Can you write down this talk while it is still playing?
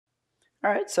All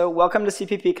right, so welcome to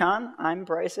CppCon. I'm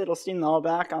Bryce Adelstein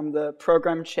Lelbach. I'm the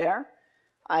program chair.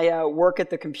 I work at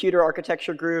the Computer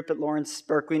Architecture Group at Lawrence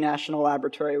Berkeley National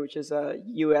Laboratory, which is a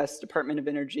U.S. Department of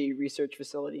Energy research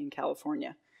facility in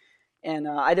California. And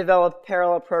I develop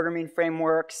parallel programming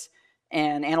frameworks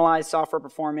and analyze software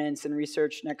performance and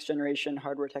research next-generation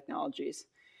hardware technologies.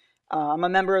 I'm a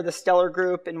member of the Stellar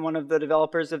Group and one of the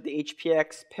developers of the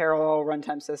HPX parallel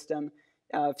runtime system.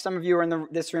 Some of you were in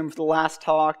this room for the last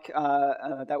talk.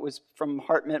 That was from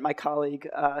Hartmut, my colleague,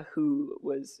 who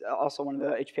was also one of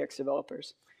the HPX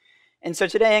developers. And so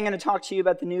today I'm going to talk to you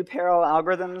about the new parallel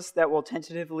algorithms that will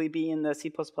tentatively be in the C++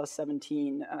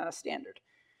 17 standard.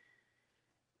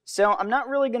 So I'm not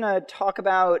really going to talk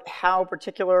about how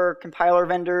particular compiler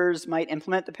vendors might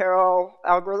implement the parallel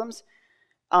algorithms.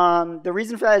 The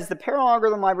reason for that is the parallel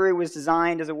algorithm library was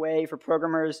designed as a way for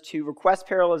programmers to request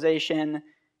parallelization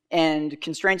and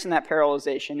constraints in that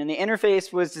parallelization. And the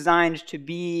interface was designed to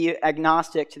be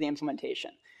agnostic to the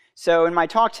implementation. So in my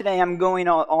talk today, I'm going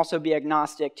to also be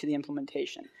agnostic to the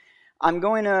implementation. I'm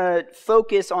going to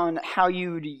focus on how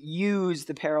you'd use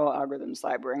the parallel algorithms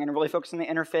library. I'm going to really focus on the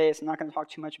interface. I'm not going to talk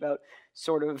too much about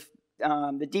sort of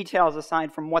the details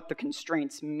aside from what the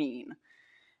constraints mean.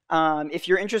 If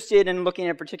you're interested in looking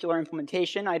at a particular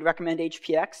implementation, I'd recommend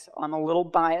HPX. I'm a little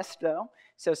biased, though.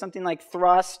 So something like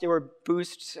Thrust or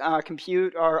Boost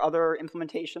Compute are other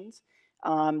implementations.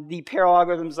 The parallel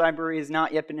algorithms library has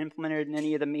not yet been implemented in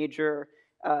any of the major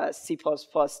C++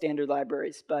 standard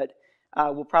libraries, but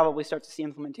we'll probably start to see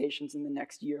implementations in the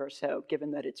next year or so, given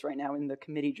that it's right now in the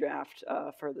committee draft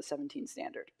for the 17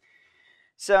 standard.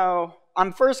 So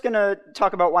I'm first going to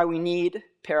talk about why we need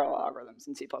parallel algorithms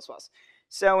in C++.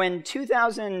 So in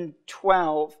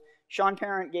 2012, Sean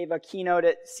Parent gave a keynote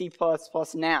at C++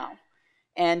 Now.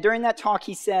 And during that talk,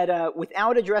 he said,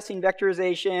 without addressing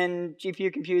vectorization,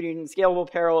 GPU computing, and scalable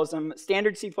parallelism,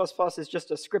 standard C++ is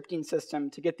just a scripting system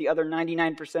to get the other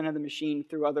 99% of the machine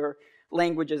through other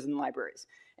languages and libraries.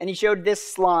 And he showed this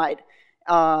slide.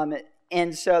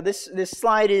 And so this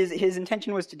slide his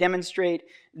intention was to demonstrate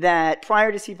that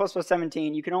prior to C++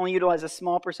 17, you can only utilize a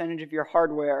small percentage of your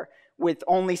hardware with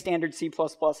only standard C++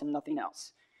 and nothing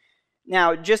else.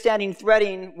 Now, just adding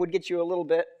threading would get you a little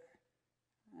bit.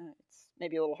 It's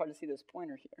maybe a little hard to see this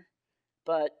pointer here.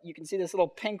 But you can see this little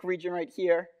pink region right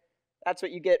here. That's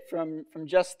what you get from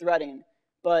just threading.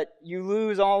 But you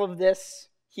lose all of this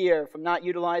here from not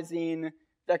utilizing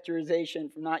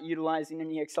vectorization, from not utilizing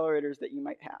any accelerators that you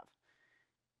might have.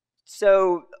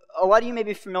 So a lot of you may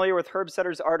be familiar with Herb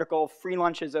Sutter's article, Free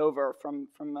Lunch is Over, from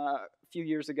a few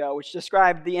years ago, which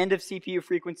described the end of CPU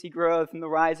frequency growth and the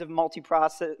rise of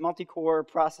multi-core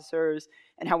processors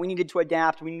and how we needed to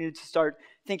adapt. We needed to start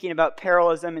thinking about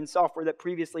parallelism in software that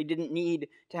previously didn't need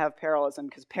to have parallelism,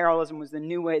 because parallelism was the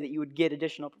new way that you would get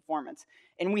additional performance.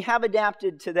 And we have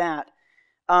adapted to that.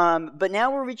 But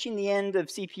now we're reaching the end of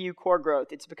CPU core growth.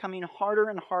 It's becoming harder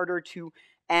and harder to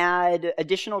add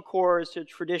additional cores to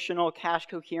traditional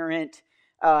cache-coherent,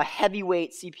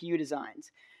 heavyweight CPU designs.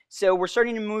 So we're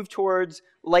starting to move towards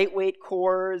lightweight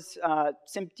cores,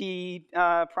 SIMD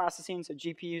processing, so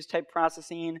GPUs type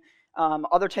processing,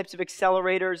 other types of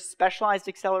accelerators, specialized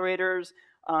accelerators,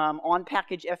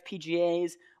 on-package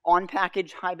FPGAs,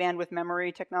 on-package high bandwidth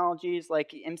memory technologies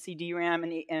like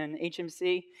MCDRAM and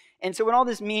HMC. And so what all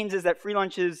this means is that free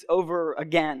lunch is over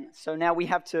again. So now we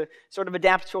have to sort of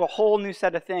adapt to a whole new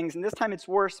set of things. And this time it's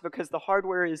worse because the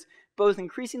hardware is both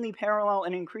increasingly parallel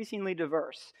and increasingly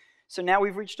diverse. So now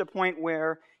we've reached a point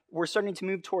where we're starting to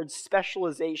move towards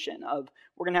specialization of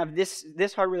we're going to have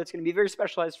this hardware that's going to be very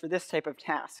specialized for this type of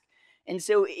task. And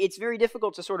so it's very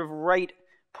difficult to sort of write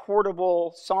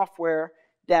portable software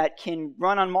that can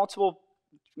run on multiple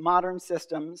modern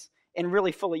systems and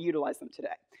really fully utilize them today.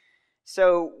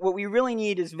 So what we really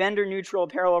need is vendor-neutral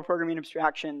parallel programming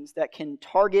abstractions that can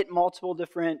target multiple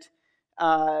different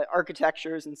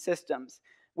architectures and systems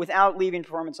without leaving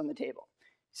performance on the table.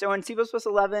 So in C++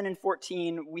 11 and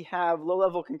 14, we have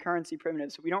low-level concurrency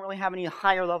primitives. So we don't really have any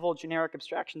higher-level generic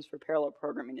abstractions for parallel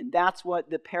programming. And that's what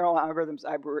the parallel algorithms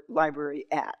library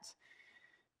adds.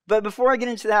 But before I get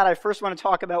into that, I first want to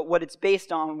talk about what it's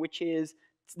based on, which is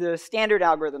the standard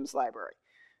algorithms library.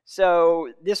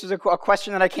 So this was a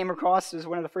question that I came across. It was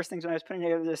one of the first things when I was putting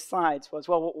together this slides was,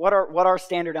 well, what are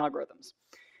standard algorithms?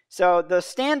 So the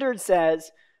standard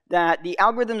says that the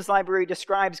algorithms library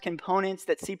describes components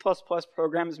that C++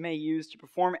 programs may use to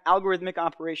perform algorithmic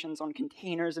operations on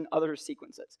containers and other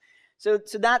sequences. So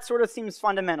that sort of seems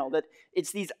fundamental, that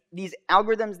it's these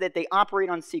algorithms that they operate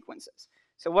on sequences.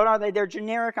 So what are they? They're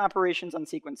generic operations on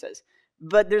sequences.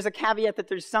 But there's a caveat that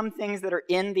there's some things that are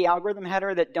in the algorithm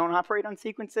header that don't operate on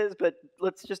sequences, but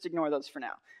let's just ignore those for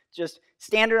now. Just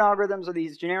standard algorithms are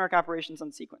these generic operations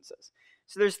on sequences.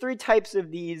 So there's three types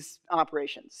of these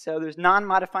operations. So there's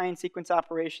non-modifying sequence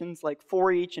operations like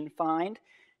for each and find.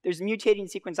 There's mutating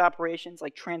sequence operations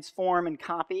like transform and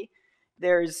copy.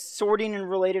 There's sorting and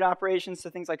related operations, so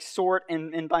things like sort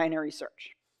and binary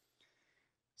search.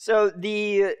 So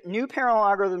the new parallel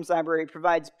algorithms library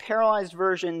provides parallelized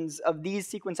versions of these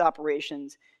sequence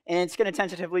operations, and it's going to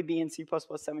tentatively be in C++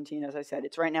 17, as I said.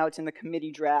 Right now it's in the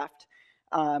committee draft,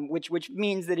 which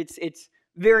means that it's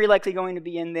very likely going to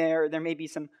be in there. There may be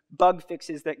some bug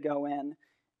fixes that go in.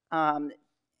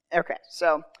 Okay,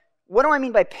 so what do I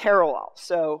mean by parallel?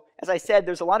 So as I said,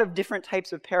 there's a lot of different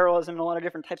types of parallelism and a lot of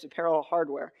different types of parallel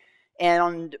hardware.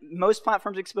 And most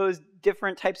platforms expose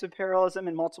different types of parallelism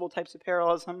and multiple types of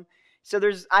parallelism. So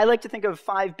I like to think of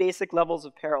 5 basic levels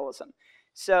of parallelism.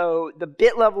 So the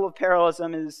bit level of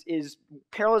parallelism is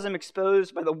parallelism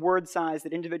exposed by the word size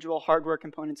that individual hardware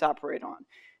components operate on.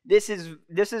 This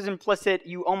is implicit.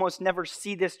 You almost never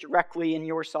see this directly in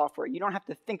your software. You don't have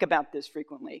to think about this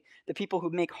frequently. The people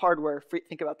who make hardware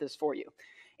think about this for you.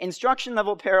 Instruction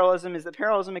level parallelism is the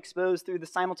parallelism exposed through the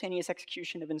simultaneous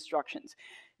execution of instructions.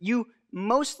 You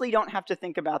mostly don't have to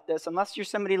think about this unless you're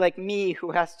somebody like me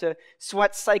who has to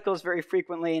sweat cycles very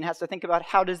frequently and has to think about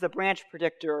how does the branch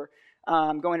predictor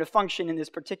going to function in this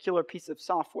particular piece of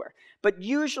software. But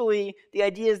usually the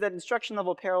idea is that instruction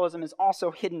level parallelism is also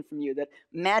hidden from you, that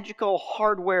magical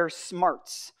hardware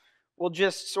smarts will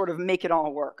just sort of make it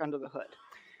all work under the hood.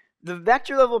 The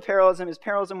vector level parallelism is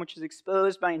parallelism which is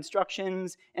exposed by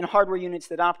instructions and hardware units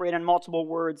that operate on multiple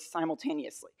words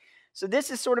simultaneously. So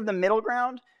this is sort of the middle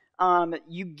ground.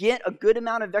 You get a good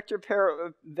amount of vector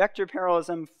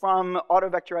parallelism from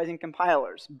auto-vectorizing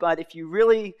compilers. But if you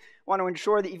really want to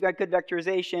ensure that you've got good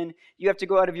vectorization, you have to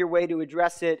go out of your way to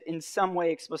address it in some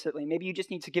way explicitly. Maybe you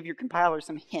just need to give your compiler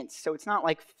some hints. So it's not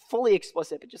like fully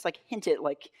explicit, but just like hint it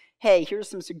like, hey, here's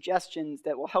some suggestions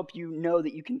that will help you know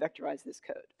that you can vectorize this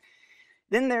code.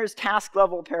 Then there's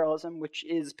task-level parallelism, which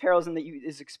is parallelism that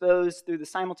is exposed through the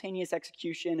simultaneous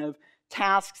execution of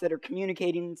tasks that are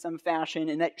communicating in some fashion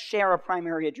and that share a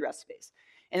primary address space.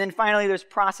 And then finally, there's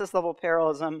process-level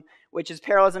parallelism, which is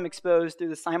parallelism exposed through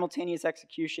the simultaneous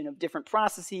execution of different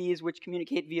processes which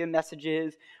communicate via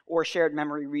messages or shared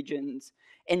memory regions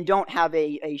and don't have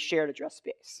a shared address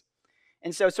space.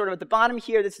 And so sort of at the bottom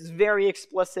here, this is very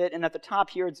explicit, and at the top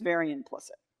here, it's very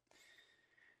implicit.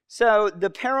 So the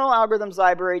parallel algorithms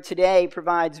library today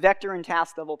provides vector and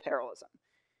task level parallelism.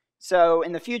 So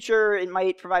in the future, it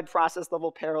might provide process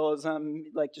level parallelism,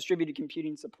 like distributed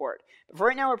computing support. But for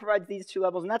right now, it provides these 2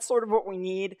 levels, and that's sort of what we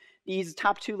need. These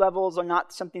top 2 levels are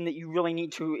not something that you really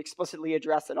need to explicitly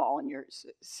address at all in your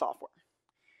software.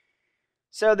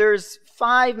 So there's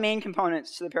 5 main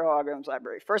components to the parallel algorithms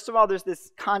library. First of all, there's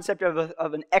this concept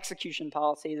of an execution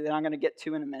policy that I'm going to get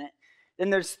to in a minute. Then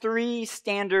there's 3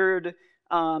 standard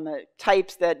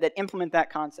types that implement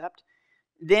that concept.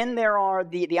 Then there are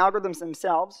the algorithms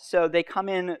themselves. So they come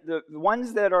in, the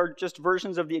ones that are just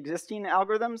versions of the existing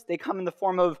algorithms, they come in the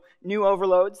form of new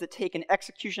overloads that take an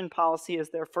execution policy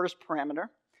as their first parameter.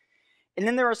 And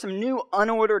then there are some new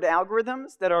unordered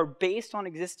algorithms that are based on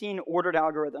existing ordered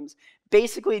algorithms.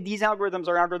 Basically, these algorithms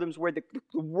are algorithms where the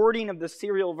wording of the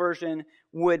serial version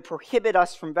would prohibit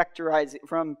us from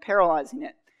parallelizing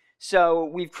it. So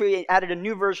we've added a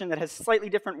new version that has slightly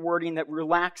different wording that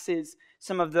relaxes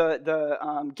some of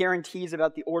the guarantees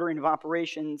about the ordering of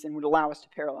operations and would allow us to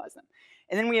parallelize them.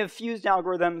 And then we have fused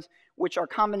algorithms, which are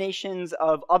combinations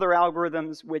of other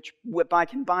algorithms, which by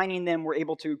combining them, we're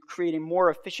able to create a more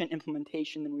efficient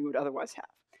implementation than we would otherwise have.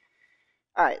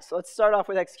 All right, so let's start off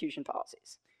with execution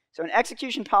policies. So an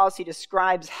execution policy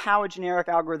describes how a generic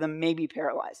algorithm may be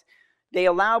parallelized. They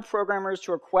allow programmers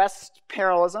to request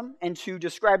parallelism and to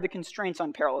describe the constraints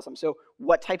on parallelism. So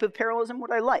what type of parallelism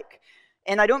would I like?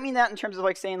 And I don't mean that in terms of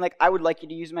like saying like, I would like you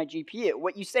to use my GPU.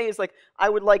 What you say is like, I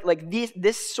would like these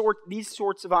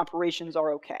sorts of operations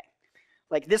are okay.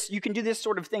 Like this, you can do this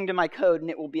sort of thing to my code and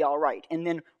it will be all right. And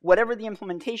then whatever the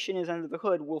implementation is under the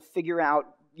hood, we'll figure out,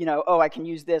 you know, oh, I can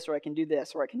use this, or I can do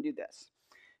this, or I can do this.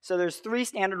 So there's 3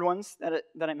 standard ones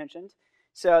that I mentioned.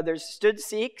 So there's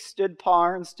std_seek,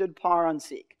 std_par, and std_par on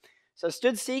seek. So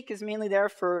std_seek is mainly there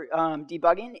for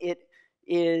debugging. It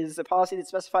is a policy that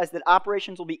specifies that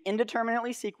operations will be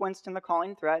indeterminately sequenced in the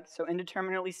calling thread. So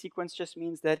indeterminately sequenced just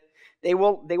means that they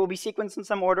will be sequenced in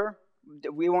some order.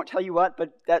 We won't tell you what,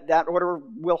 but that order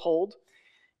will hold.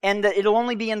 And that it'll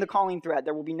only be in the calling thread.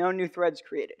 There will be no new threads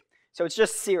created. So it's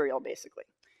just serial, basically.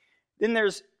 Then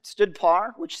there's std_par,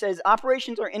 which says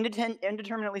operations are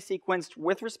indeterminately sequenced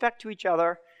with respect to each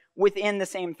other within the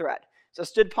same thread. So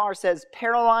std_par says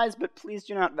parallelize, but please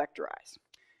do not vectorize.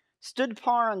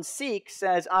 Std_par on seek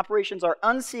says operations are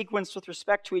unsequenced with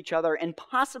respect to each other and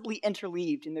possibly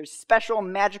interleaved, and there's special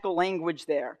magical language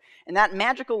there. And that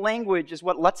magical language is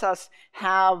what lets us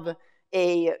have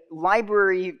a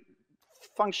library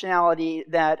functionality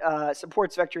that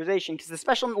supports vectorization, because the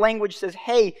special language says,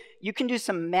 hey, you can do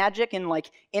some magic and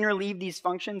like interleave these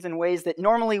functions in ways that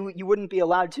normally you wouldn't be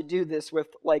allowed to do this with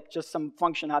like just some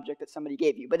function object that somebody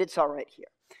gave you, but it's all right here.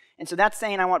 And so that's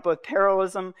saying I want both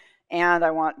parallelism and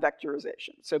I want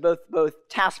vectorization. So both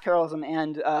task parallelism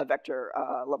and vector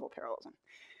level parallelism.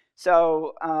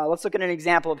 So let's look at an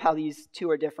example of how these two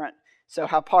are different. So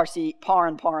how par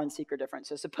and par on seek are different.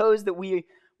 So suppose that we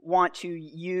want to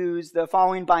use the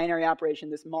following binary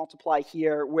operation, this multiply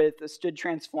here with the std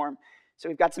transform. So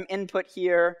we've got some input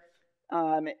here.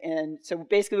 And so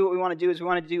basically what we want to do is we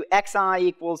want to do xi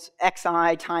equals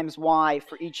xi times y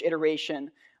for each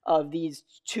iteration of these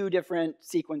two different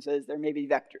sequences. There may be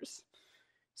vectors.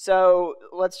 So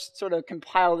let's sort of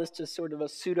compile this to sort of a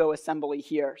pseudo assembly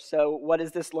here. So what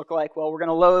does this look like? Well, we're going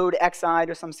to load xi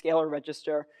to some scalar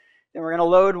register. Then we're going to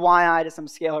load yi to some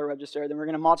scalar register. Then we're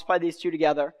going to multiply these two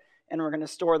together, and we're going to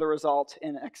store the result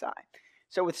in xi.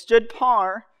 So with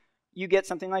std_par, you get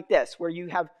something like this, where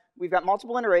we've got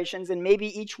multiple iterations, and maybe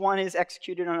each one is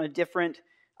executed on a different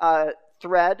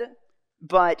thread,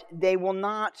 but they will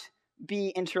not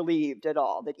be interleaved at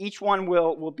all. That each one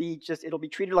will be just, it'll be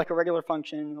treated like a regular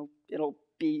function.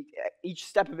 Each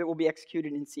step of it will be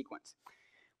executed in sequence.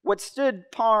 What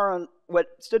std_par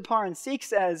and seek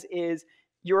says is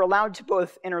you're allowed to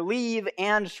both interleave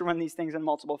and to run these things in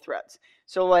multiple threads.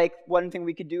 So like one thing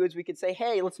we could do is we could say,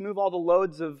 hey, let's move all the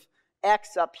loads of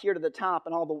x up here to the top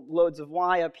and all the loads of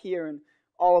y up here and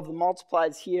all of the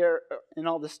multiplies here and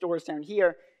all the stores down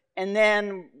here. And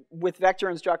then with vector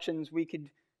instructions, we could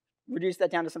reduce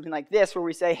that down to something like this, where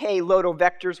we say, hey, load a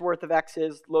vector's worth of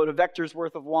x's, load a vector's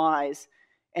worth of y's,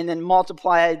 and then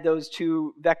multiply those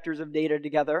two vectors of data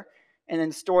together, and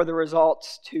then store the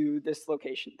results to this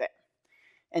location there.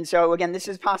 And so again, this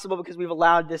is possible because we've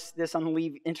allowed this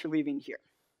interleaving here.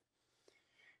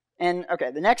 And okay,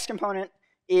 the next component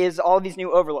is all of these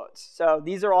new overloads. So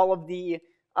these are all of the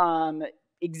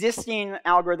existing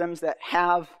algorithms that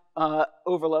have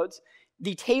overloads.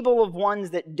 The table of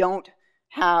ones that don't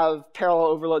have parallel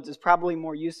overloads is probably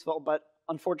more useful, but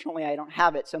unfortunately I don't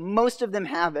have it. So most of them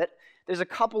have it. There's a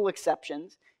couple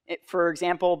exceptions. For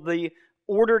example, the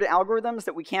ordered algorithms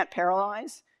that we can't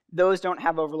parallelize, those don't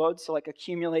have overloads. So like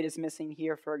accumulate is missing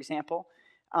here, for example.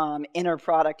 Inner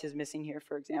product is missing here,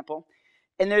 for example.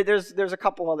 And there's a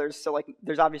couple others. So like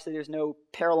there's no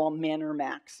parallel min or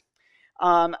max.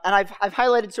 And I've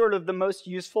highlighted sort of the most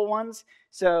useful ones.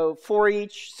 So for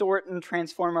each, sort, and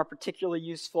transform are particularly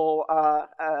useful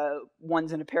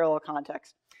ones in a parallel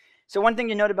context. So one thing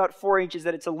to note about for each is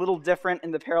that it's a little different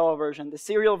in the parallel version. The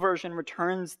serial version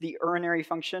returns the urinary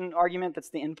function argument, that's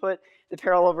the input. The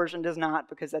parallel version does not,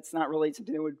 because that's not really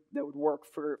something that would work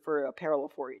for a parallel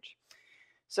for each.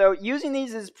 So using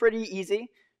these is pretty easy.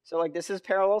 So like this is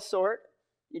parallel sort.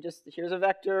 Here's a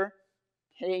vector.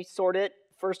 Hey, sort it.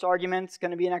 First argument's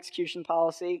going to be an execution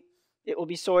policy. It will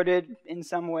be sorted in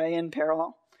some way in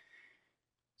parallel.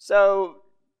 So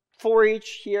for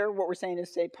each here, what we're saying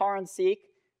is say par and seek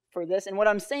for this. And what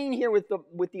I'm saying here with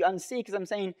the unseek is I'm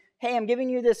saying, hey, I'm giving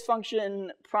you this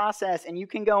function process, and you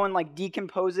can go and like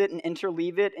decompose it and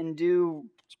interleave it and do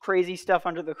crazy stuff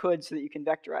under the hood so that you can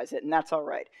vectorize it, and that's all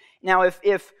right. Now,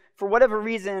 if for whatever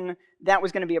reason that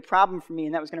was going to be a problem for me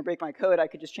and that was going to break my code, I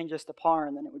could just change this to par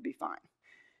and then it would be fine.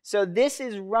 So this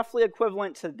is roughly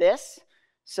equivalent to this.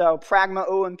 So pragma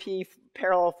OMP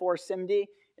parallel for SIMD.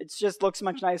 It just looks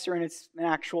much nicer and it's an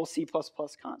actual C++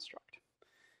 construct.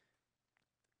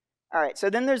 All right, so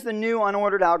then there's the new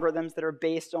unordered algorithms that are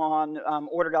based on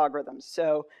ordered algorithms.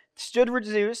 So std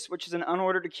reduce, which is an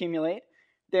unordered accumulate.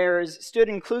 There's std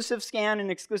inclusive scan and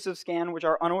exclusive scan, which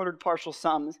are unordered partial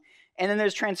sums. And then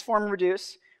there's transform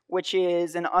reduce, which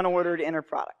is an unordered inner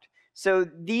product. So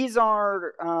these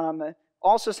are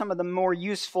also some of the more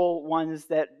useful ones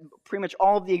that pretty much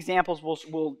all of the examples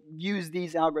will use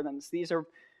these algorithms. These are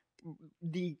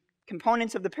the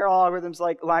components of the parallel algorithms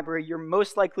like library you're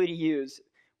most likely to use,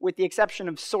 with the exception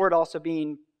of sort also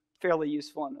being fairly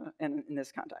useful in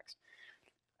this context.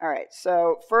 All right,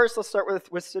 so first let's start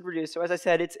with std reduce. So as I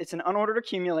said, it's an unordered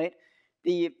accumulate.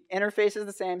 The interface is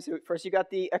the same. So first you got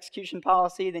the execution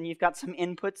policy, then you've got some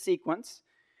input sequence.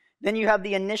 Then you have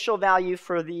the initial value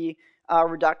for the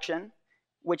reduction,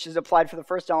 which is applied for the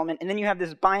first element, and then you have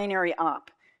this binary op.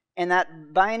 And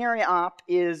that binary op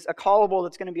is a callable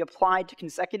that's going to be applied to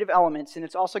consecutive elements, and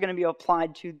it's also going to be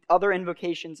applied to other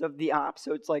invocations of the op.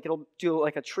 So it's like it'll do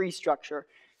like a tree structure.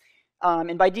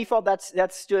 And by default,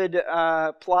 that's stood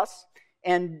plus,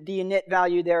 and the init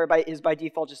value there is by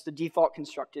default just the default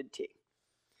constructed t.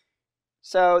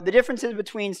 So the differences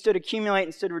between stood accumulate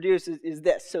and stood reduce is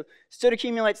this. So stood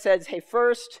accumulate says, hey,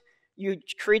 first you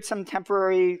create some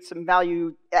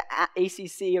value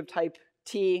ACC of type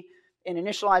t, and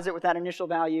initialize it with that initial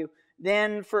value.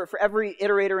 Then for every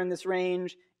iterator in this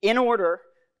range, in order,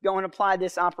 go and apply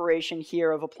this operation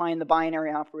here of applying the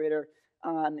binary operator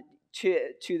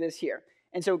to this here.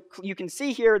 And so you can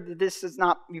see here that this is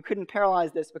not, you couldn't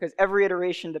parallelize this because every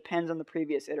iteration depends on the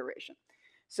previous iteration.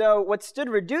 So what stood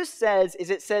reduce says is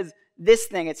it says this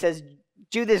thing. It says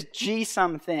do this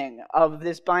gsum thing of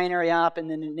this binary op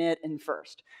and then init and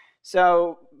first.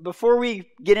 So before we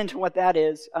get into what that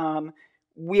is,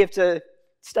 we have to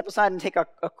step aside and take a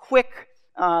quick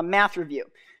math review.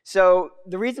 So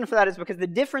the reason for that is because the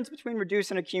difference between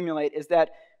reduce and accumulate is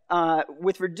that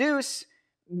with reduce,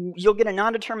 you'll get a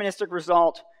non-deterministic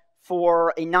result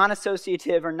for a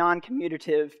non-associative or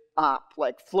non-commutative op,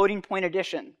 like floating point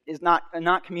addition is not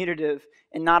commutative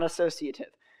and not associative.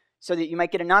 So that you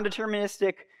might get a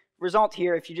non-deterministic result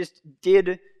here if you just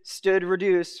did stood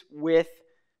reduce with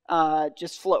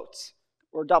just floats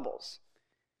or doubles.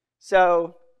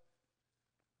 So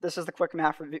this is the quick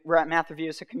math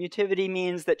review. So commutativity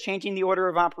means that changing the order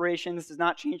of operations does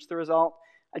not change the result.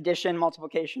 Addition,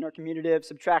 multiplication are commutative.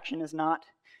 Subtraction is not.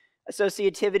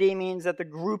 Associativity means that the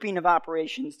grouping of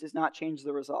operations does not change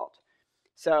the result.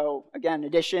 So again,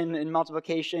 addition and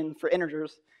multiplication for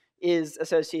integers is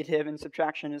associative and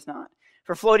subtraction is not.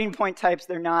 For floating point types,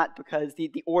 they're not because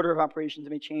the order of operations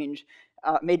may change,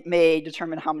 may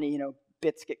determine how many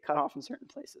bits get cut off in certain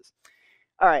places.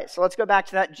 All right, so let's go back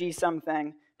to that gsum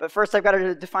thing. But first I've got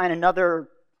to define another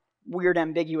weird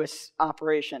ambiguous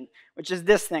operation, which is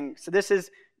this thing. So this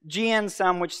is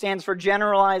GNSum, which stands for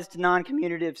generalized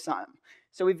non-commutative sum.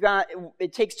 So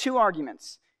it takes two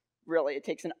arguments, really. It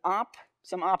takes an op,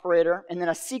 some operator, and then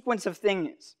a sequence of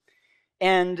things.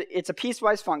 And it's a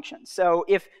piecewise function. So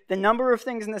if the number of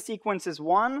things in the sequence is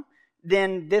 1,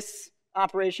 then this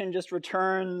operation just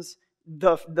returns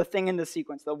the thing in the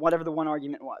sequence, whatever the one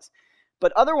argument was.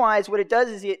 But otherwise, what it does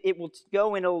is it will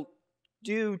go and it'll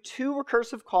do 2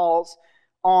 recursive calls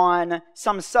on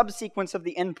some subsequence of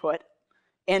the input,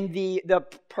 and the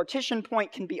partition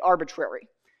point can be arbitrary,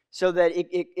 so that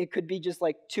it could be just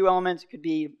like 2 elements, it could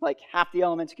be like half the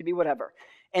elements, it could be whatever.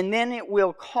 And then it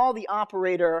will call the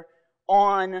operator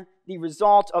on the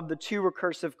result of the 2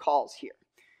 recursive calls here.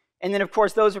 And then, of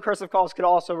course, those recursive calls could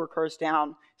also recurse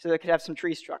down, so they could have some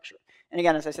tree structure. And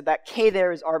again, as I said, that k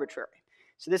there is arbitrary.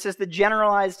 So this is the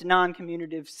generalized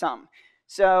non-commutative sum.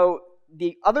 So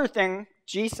the other thing,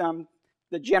 gsum,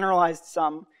 the generalized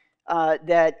sum,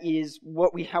 that is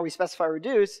how we specify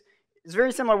reduce, is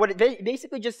very similar. What it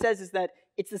basically just says is that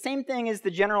it's the same thing as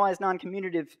the generalized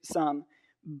non-commutative sum,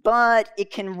 but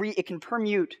it can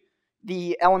permute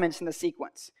the elements in the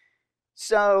sequence.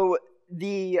 So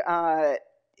the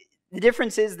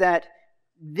difference is that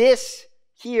this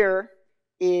here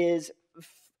is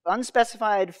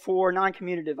unspecified for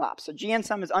non-commutative ops. So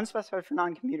GNSum is unspecified for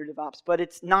non-commutative ops, but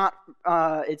it's not.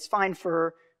 It's fine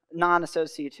for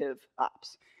non-associative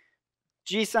ops.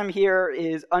 GSum here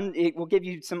is it will give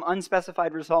you some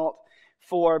unspecified result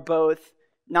for both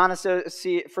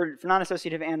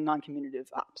non-associative and non-commutative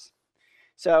ops.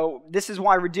 So this is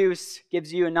why reduce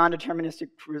gives you a non-deterministic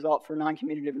result for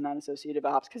non-commutative and non-associative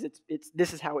ops, because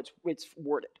this is how it's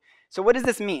worded. So what does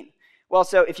this mean? Well,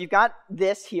 so if you've got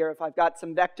this here, if I've got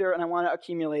some vector and I want to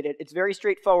accumulate it, it's very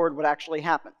straightforward what actually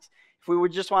happens. If we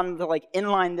would just want to like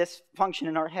inline this function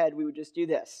in our head, we would just do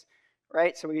this,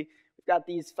 right? So we've got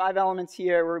these 5 elements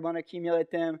here where we want to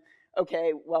accumulate them.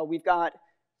 Okay, well, we've got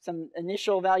some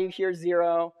initial value here,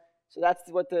 0. So that's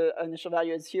what the initial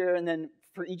value is here. And then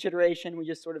for each iteration, we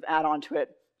just sort of add on to it.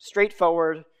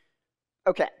 Straightforward.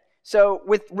 Okay, so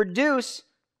with reduce,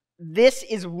 this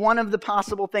is one of the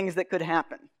possible things that could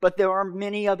happen. But there are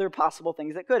many other possible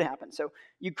things that could happen. So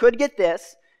you could get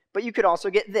this, but you could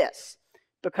also get this,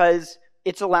 because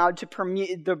it's allowed to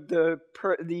permute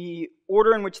the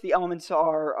order in which the elements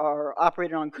are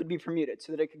operated on could be permuted,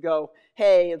 so that it could go,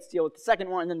 hey, let's deal with the second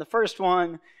one, then the first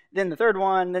one, then the third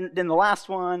one, then the last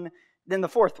one, then the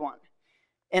fourth one.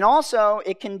 And also,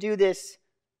 it can do this,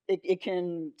 it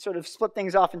can sort of split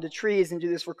things off into trees and do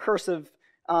this recursive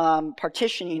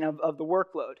partitioning of the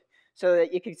workload. So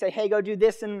that you could say, hey, go do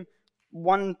this in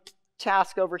one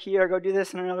task over here, go do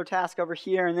this in another task over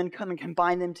here, and then come and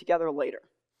combine them together later.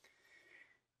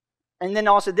 And then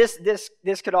also this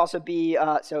could also be,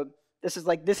 so this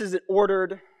is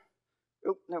ordered.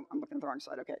 Oh, no, I'm looking at the wrong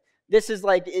side. Okay. This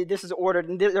is ordered,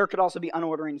 and there could also be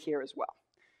unordering here as well.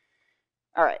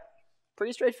 All right.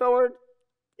 Pretty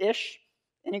straightforward-ish.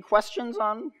 Any questions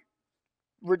on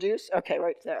reduce? Okay,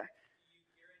 right there.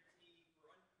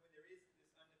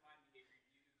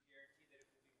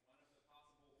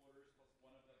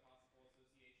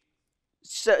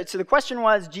 So the question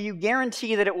was, do you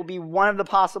guarantee that it will be one of the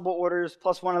possible orders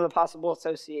plus one of the possible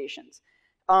associations?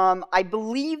 I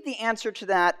believe the answer to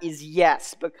that is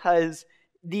yes, because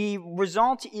the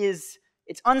result is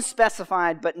it's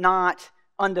unspecified but not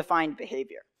undefined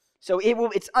behavior. So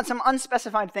some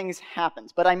unspecified things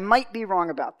happens, but I might be wrong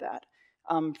about that.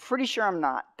 I'm pretty sure I'm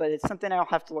not, but it's something I'll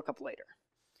have to look up later.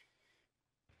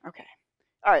 Okay.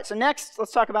 All right, so next,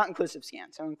 let's talk about inclusive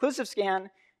scan. So inclusive scan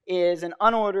is an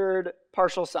unordered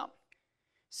partial sum.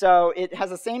 So it has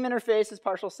the same interface as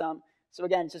partial sum. So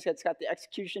again, it's got the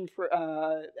execution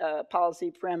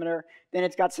policy parameter. Then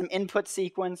it's got some input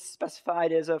sequence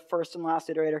specified as a first and last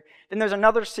iterator. Then there's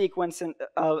another sequence,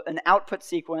 an output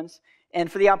sequence.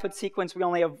 And for the output sequence, we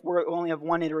only have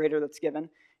one iterator that's given.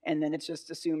 And then it's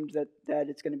just assumed that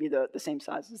it's going to be the same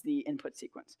size as the input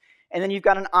sequence. And then you've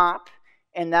got an op.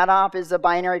 And that op is a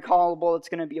binary callable. It's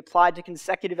going to be applied to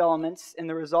consecutive elements and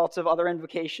the results of other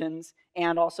invocations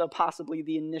and also possibly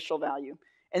the initial value.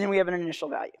 And then we have an initial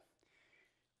value.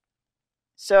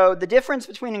 So the difference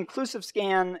between inclusive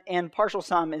scan and partial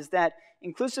sum is that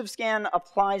inclusive scan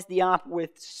applies the op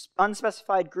with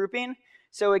unspecified grouping.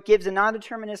 So it gives a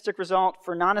non-deterministic result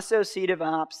for non-associative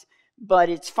ops, but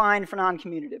it's fine for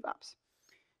non-commutative ops.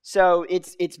 So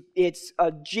it's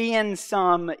a GN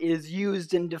sum is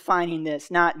used in defining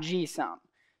this, not G sum.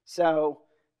 So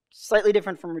slightly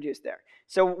different from reduce there.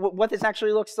 So what this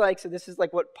actually looks like, so this is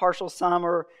like what partial sum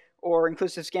or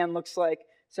inclusive scan looks like.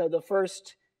 So the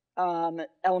first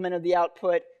element of the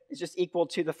output is just equal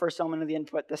to the first element of the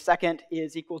input. The second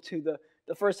is equal to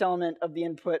the first element of the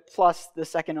input plus the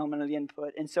second element of the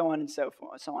input, and so on and so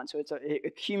on. So it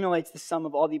accumulates the sum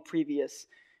of all the previous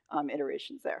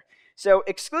iterations there. So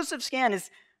exclusive scan is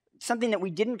something that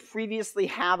we didn't previously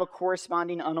have a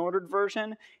corresponding unordered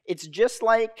version. It's just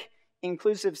like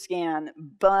inclusive scan,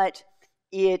 but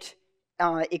it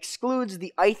excludes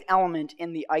the ith element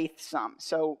in the ith sum.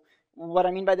 So what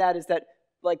I mean by that is that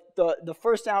like the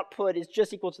first output is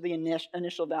just equal to the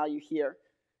initial value here.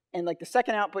 And like the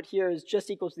second output here is just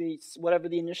equal to whatever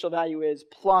the initial value is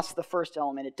plus the first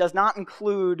element. It does not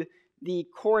include the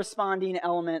corresponding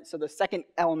element, so the second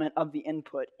element of the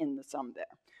input in the sum there.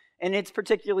 And it's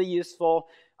particularly useful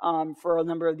for a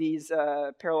number of these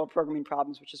parallel programming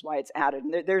problems, which is why it's added.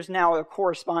 And there's now a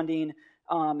corresponding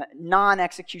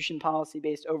non-execution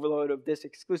policy-based overload of this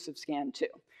exclusive scan too.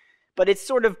 But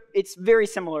it's very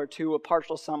similar to a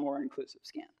partial sum or inclusive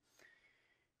scan.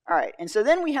 All right, and so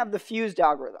then we have the fused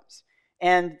algorithms.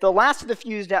 And the first of the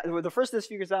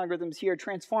fused algorithms here,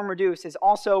 transform reduce, is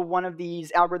also one of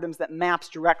these algorithms that maps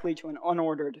directly to an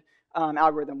unordered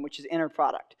algorithm, which is inner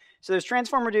product. So there's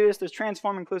transform reduce, there's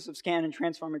transform inclusive scan, and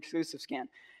transform exclusive scan.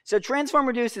 So transform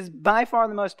reduce is by far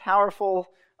the most powerful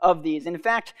of these. And in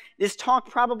fact, this talk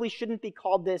probably shouldn't be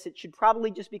called this. It should probably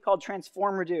just be called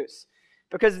transform reduce,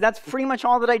 because that's pretty much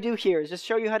all that I do here is just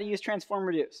show you how to use transform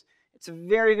reduce. It's a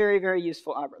very, very, very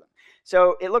useful algorithm.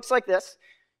 So it looks like this.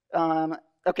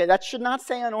 Okay, that should not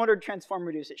say unordered transform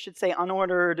reduce. It should say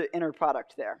unordered inner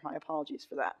product there. My apologies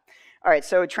for that. All right,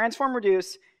 so transform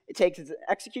reduce, it takes its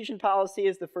execution policy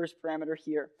as the first parameter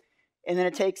here. And then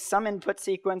it takes some input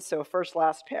sequence, so first,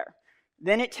 last pair.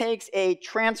 Then it takes a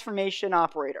transformation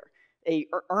operator, a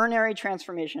ternary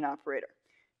transformation operator.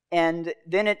 And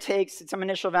then it takes some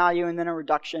initial value and then a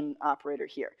reduction operator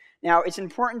here. Now, it's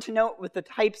important to note what the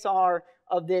types are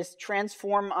of this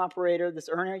transform operator, this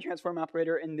ternary transform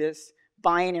operator, and this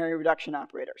binary reduction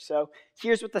operator. So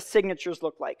here's what the signatures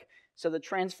look like. So the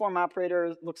transform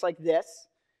operator looks like this.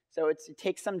 So it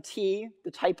takes some t,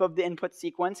 the type of the input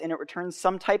sequence, and it returns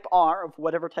some type r of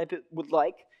whatever type it would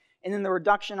like. And then the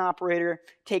reduction operator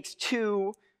takes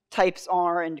two types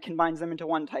r and combines them into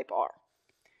one type r.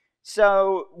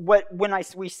 So when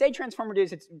we say transform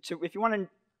reduce, if you want to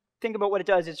think about what it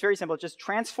does, it's very simple. It's just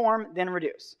transform, then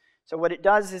reduce. So what it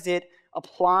does is it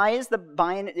applies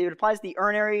the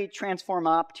ternary transform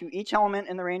op to each element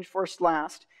in the range first,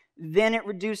 last. Then it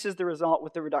reduces the result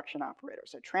with the reduction operator.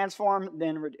 So transform,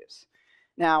 then reduce.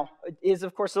 Now, it is,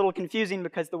 of course, a little confusing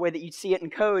because the way that you see it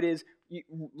in code is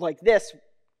like this,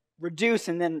 reduce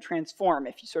and then transform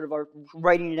if you sort of are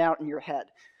writing it out in your head.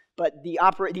 but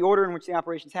the order in which the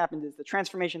operations happened is the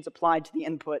transformation's applied to the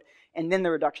input, and then the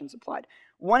reduction's applied.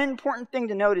 One important thing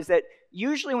to note is that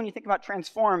usually when you think about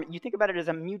transform, you think about it as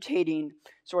a mutating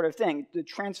sort of thing. The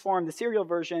transform, the serial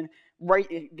version,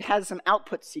 it has some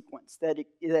output sequence that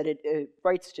it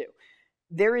writes to.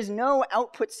 There is no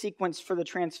output sequence for the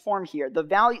transform here.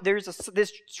 There's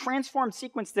this transform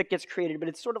sequence that gets created, but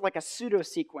it's sort of like a pseudo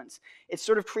sequence. It's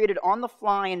sort of created on the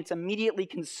fly, and it's immediately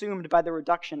consumed by the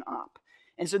reduction op.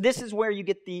 And so this is where you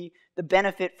get the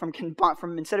benefit from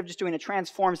instead of just doing a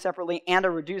transform separately and a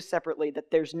reduce separately,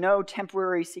 that there's no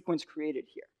temporary sequence created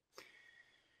here.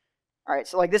 All right,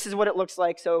 so like this is what it looks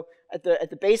like. So at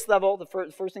the base level, the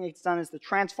first thing that's done is the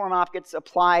transform op gets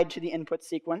applied to the input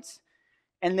sequence.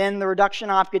 And then the reduction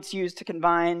op gets used to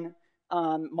combine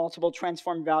multiple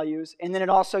transformed values. And then it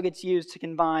also gets used to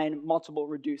combine multiple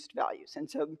reduced values. And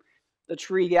so the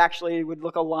tree actually would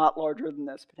look a lot larger than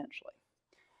this potentially.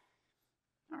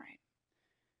 All right.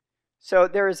 So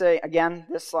there is again,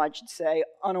 this slide should say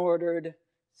unordered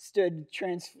stood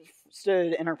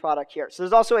inner product here. So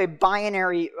there's also a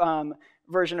binary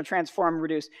version of transform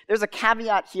reduce. There's a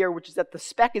caveat here, which is that the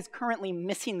spec is currently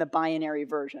missing the binary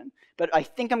version, but I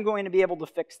think I'm going to be able to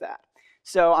fix that.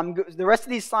 So the rest of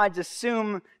these slides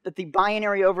assume that the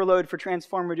binary overload for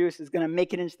transform reduce is going to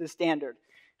make it into the standard.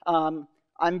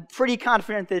 I'm pretty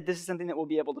confident that this is something that we'll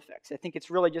be able to fix. I think it's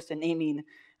really just a naming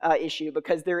issue,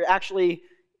 because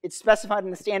it's specified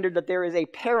in the standard that there is a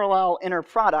parallel inner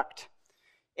product,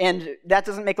 and that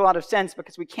doesn't make a lot of sense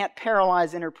because we can't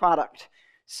parallelize inner product.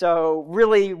 So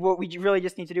really, what we really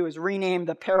just need to do is rename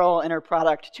the parallel inner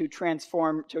product to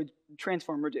transform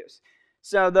reduce.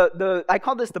 So I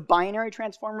call this the binary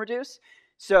transform reduce.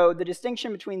 So the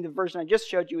distinction between the version I just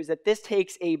showed you is that this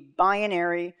takes a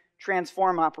binary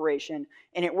transform operation,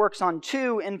 and it works on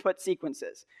two input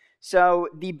sequences. So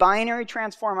the binary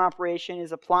transform operation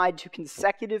is applied to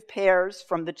consecutive pairs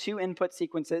from the two input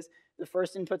sequences. The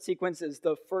first input sequence is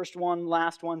the first one,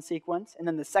 last one sequence, and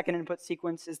then the second input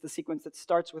sequence is the sequence that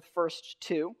starts with first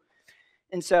two.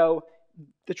 And so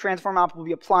the transform op will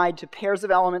be applied to pairs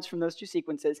of elements from those two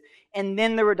sequences, and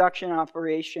then the reduction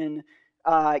operation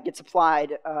gets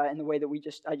applied in the way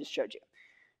that I just showed you.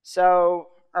 So,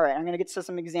 all right, I'm going to get to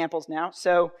some examples now.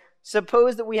 So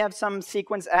suppose that we have some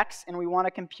sequence X, and we want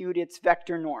to compute its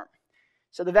vector norm.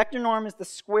 So the vector norm is the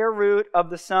square root of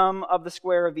the sum of the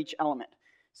square of each element.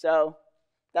 So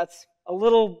that's a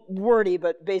little wordy,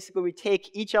 but basically we take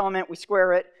each element, we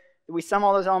square it, we sum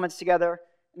all those elements together,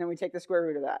 and then we take the square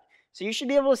root of that. So you should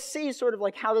be able to see sort of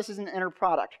like how this is an inner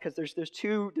product, because there's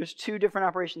two different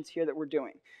operations here that we're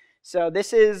doing. So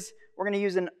we're going to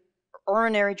use an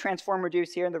urinary transform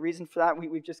reduce here, and the reason for that,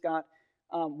 we've just got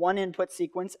one input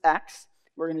sequence, X.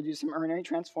 We're going to do some urinary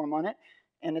transform on it,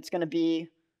 and it's going to be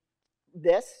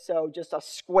this, so just a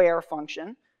square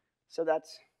function. So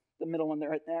that's the middle one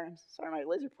right there. I'm sorry, my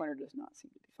laser pointer does not seem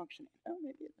to be functioning. Oh,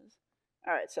 maybe it is.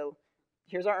 All right, so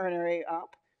here's our urinary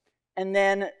op. And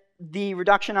then the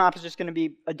reduction op is just going to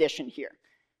be addition here.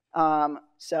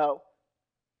 So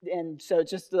it's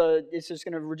just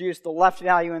going to reduce the left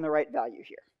value and the right value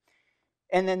here.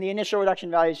 And then the initial reduction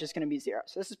value is just going to be 0.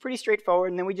 So this is pretty straightforward,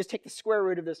 and then we just take the square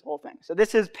root of this whole thing. So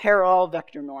this is parallel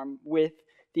vector norm with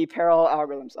the parallel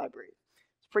algorithms library.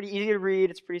 It's pretty easy to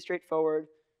read. It's pretty straightforward.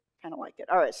 Kind of like it.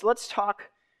 All right, so let's talk.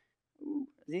 Ooh,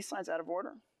 are these slides out of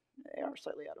order? They are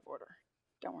slightly out of order.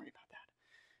 Don't worry about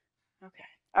that. Okay.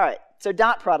 All right, so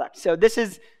dot product. So this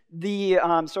is the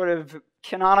sort of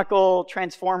canonical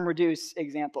transform reduce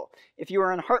example. If you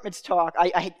were in Hartmut's talk,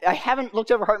 I haven't looked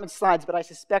over Hartmut's slides, but I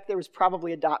suspect there was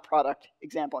probably a dot product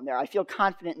example in there. I feel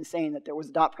confident in saying that there was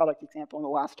a dot product example in the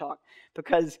last talk,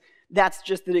 because that's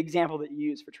just the example that you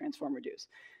use for transform reduce.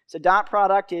 So dot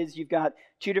product is you've got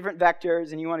two different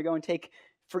vectors, and you want to go and take,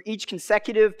 for each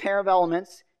consecutive pair of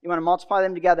elements, you want to multiply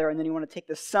them together, and then you want to take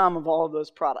the sum of all of those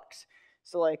products.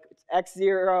 So like it's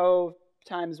x0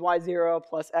 times y0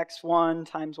 plus x1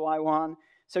 times y1.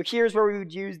 So here's where we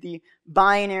would use the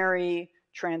binary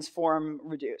transform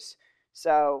reduce.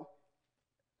 So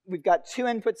we've got two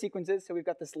input sequences. So we've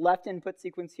got this left input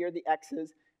sequence here, the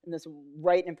x's, and this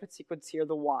right input sequence here,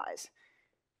 the y's.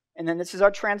 And then this is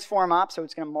our transform op, so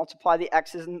it's going to multiply the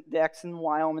x and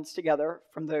y elements together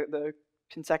from the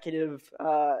consecutive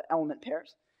element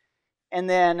pairs. And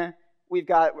then we've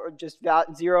got just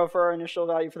 0 for our initial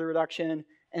value for the reduction, and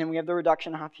then we have the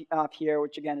reduction op here,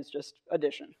 which again is just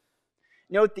addition.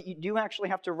 Note that you do actually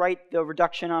have to write the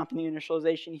reduction op and the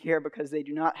initialization here, because they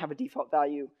do not have a default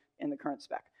value in the current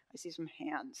spec. I see some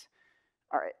hands.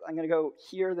 All right, I'm going to go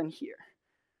here, then here.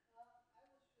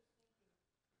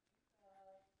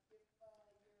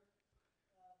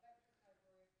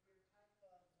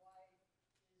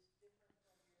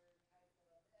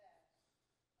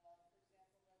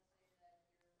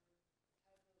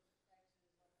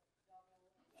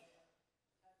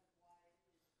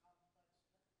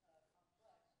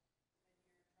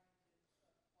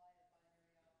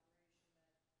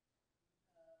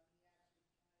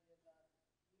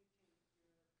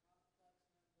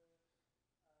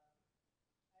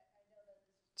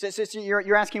 So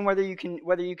you're asking whether you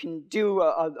can do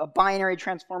a binary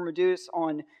transform reduce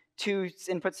on two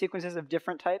input sequences of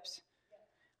different types?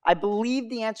 I believe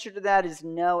the answer to that is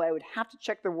no. I would have to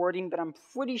check the wording, but I'm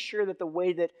pretty sure that the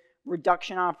way that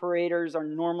reduction operators are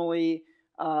normally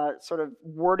sort of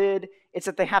worded, it's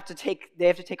that they have to take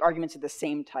arguments of the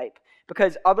same type,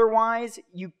 because otherwise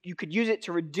you could use it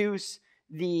to reduce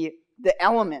the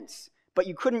elements, but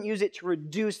you couldn't use it to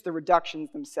reduce the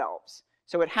reductions themselves.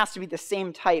 So it has to be the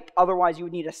same type. Otherwise, you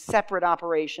would need a separate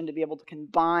operation to be able to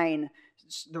combine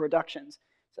the reductions.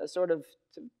 So sort of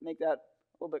to make that a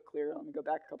little bit clearer, let me go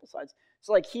back a couple slides.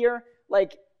 So like here,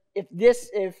 like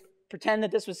if pretend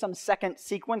that this was some second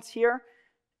sequence here,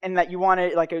 and that you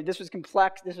wanted, like this was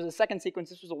complex, this was a second sequence,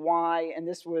 this was a Y, and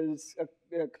this was a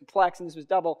complex, and this was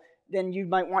double, then you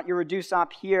might want your reduce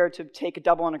op here to take a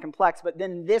double and a complex, but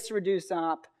then this reduce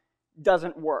op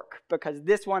doesn't work, because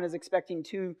this one is expecting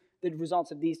the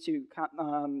results of these two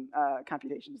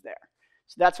computations there.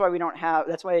 So that's why we don't have,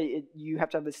 that's why you have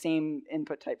to have the same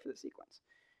input type for the sequence.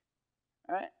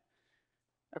 All right?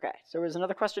 Okay, so there's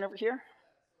another question over here.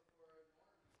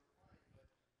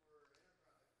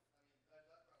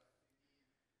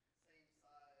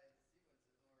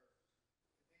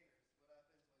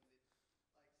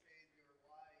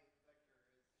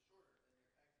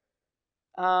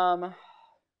 Let's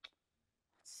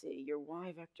see, your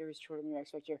y vector is shorter than your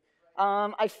x vector.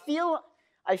 I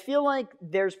feel like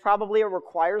there's probably a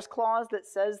requires clause that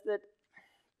says that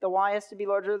the y has to be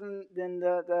larger than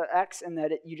the x, and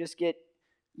that you just get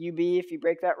ub if you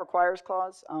break that requires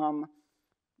clause.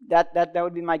 That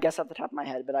would be my guess off the top of my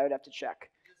head, but I would have to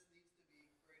check.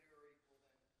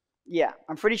 Yeah,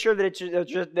 I'm pretty sure that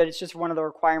it's just one of the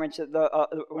requirements,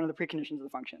 one of the preconditions of the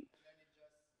function.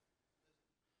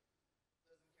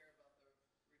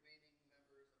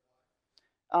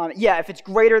 Yeah, if it's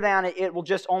greater than, it will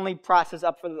just only process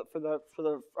up for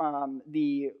the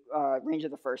range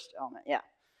of the first element. Yeah,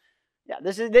 yeah.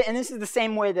 This is the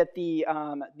same way that the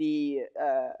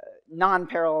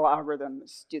non-parallel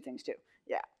algorithms do things too.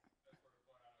 Yeah.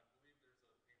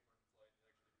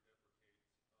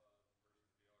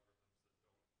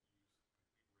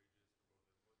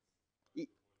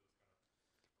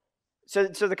 So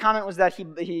the comment was that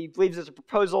he believes there's a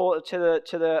proposal to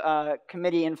the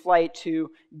committee in flight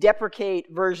to deprecate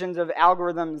versions of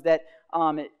algorithms that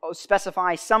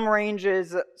specify some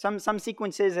ranges, some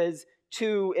sequences as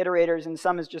 2 iterators and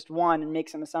some as just 1, and make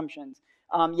some assumptions.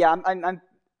 Yeah,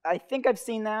 I think I've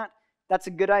seen that. That's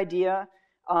a good idea.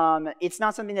 It's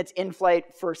not something that's in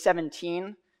flight for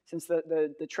 17, since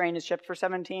the train is shipped for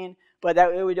 17, but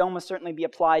that it would almost certainly be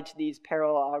applied to these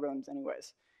parallel algorithms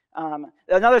anyways.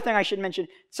 Another thing I should mention,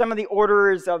 some of the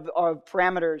orders of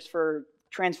parameters for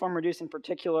transform reduce in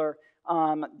particular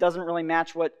doesn't really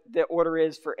match what the order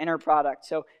is for inner product.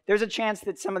 So there's a chance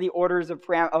that some of the orders of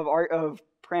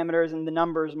parameters and the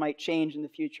numbers might change in the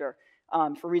future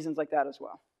for reasons like that as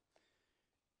well.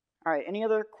 All right, any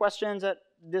other questions at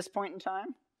this point in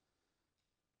time?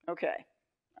 Okay,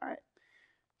 all right.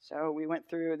 So we went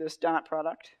through this dot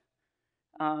product.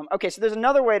 Okay, so there's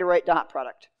another way to write dot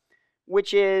product,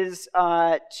 which is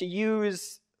to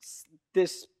use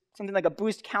something like a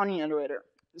boost counting iterator.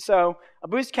 So a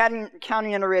boost counting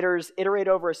iterators iterate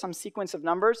over some sequence of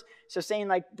numbers. So saying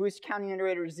like boost counting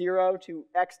iterator 0 to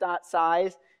x dot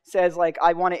size says like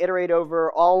I want to iterate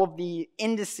over all of the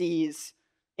indices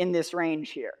in this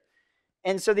range here.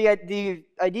 And so the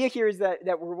idea here is that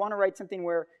we want to write something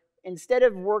where instead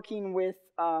of working with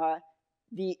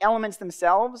the elements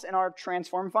themselves in our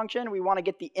transform function, we want to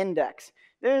get the index.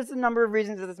 There's a number of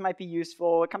reasons that this might be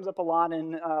useful. It comes up a lot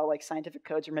in like scientific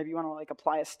codes, or maybe you want to like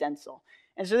apply a stencil.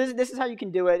 And so this is how you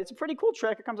can do it. It's a pretty cool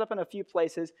trick. It comes up in a few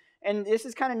places. And this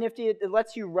is kind of nifty. It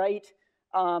lets you write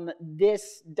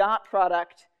this dot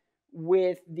product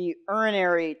with the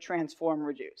ternary transform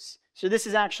reduce. So this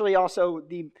is actually also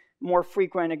the more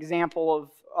frequent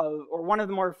example or one of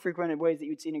the more frequent ways that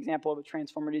you'd see an example of a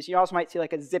transform reduce. You also might see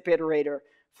like a zip iterator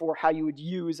for how you would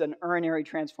use an ternary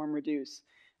transform reduce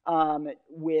to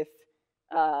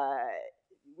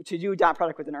do a dot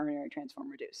product with an ternary transform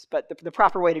reduce. But the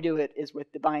proper way to do it is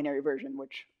with the binary version,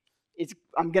 which is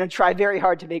I'm going to try very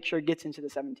hard to make sure it gets into the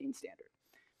 17 standard.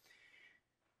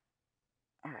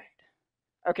 All right.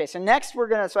 Okay, so next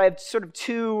so I have sort of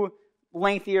 2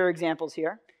 lengthier examples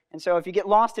here. And so if you get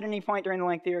lost at any point during the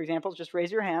lengthier examples, just raise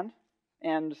your hand.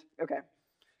 And, okay.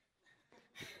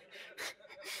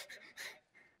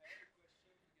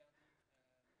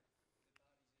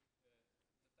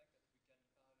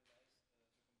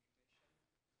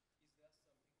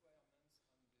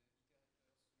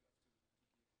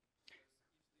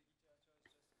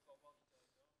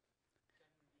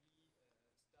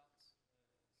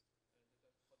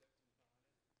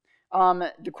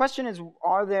 The question is,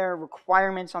 are there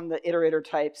requirements on the iterator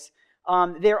types?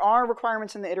 There are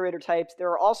requirements in the iterator types. There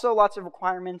are also lots of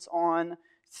requirements on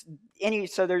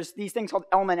so there's these things called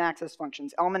element access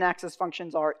functions. Element access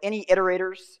functions are any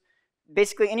iterators,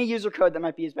 basically any user code that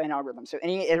might be used by an algorithm. So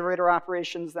any iterator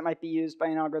operations that might be used by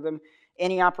an algorithm,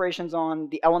 any operations on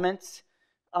the elements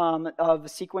of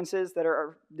sequences that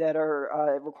are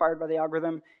required by the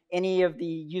algorithm, any of the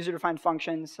user-defined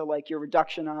functions, so like your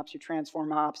reduction ops, your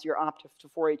transform ops, your opt to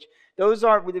for each. Those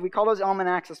are, we call those element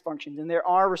access functions, and there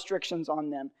are restrictions on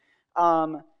them.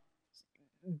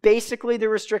 Basically, the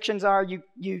restrictions are you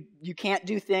can't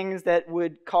do things that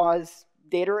would cause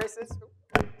data races.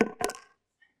 Let's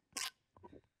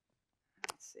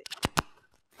see.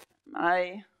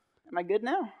 Am I good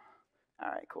now?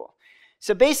 All right, cool.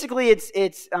 So basically,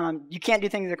 you can't do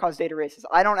things that cause data races.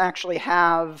 I don't actually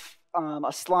have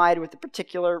a slide with the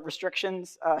particular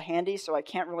restrictions handy, so I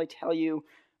can't really tell you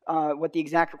what the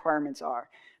exact requirements are.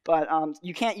 But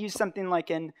you can't use something like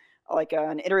an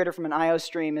iterator from an IO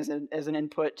stream as an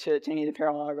input to any of the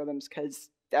parallel algorithms, because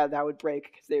that would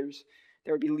break, because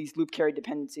there would be these loop carry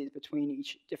dependencies between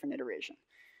each different iteration.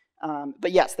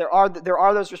 But yes, there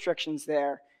are those restrictions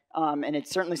there, and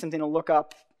it's certainly something to look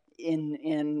up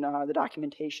in the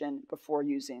documentation before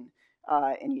using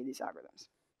any of these algorithms.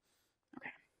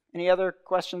 Okay. Any other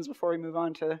questions before we move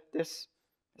on to this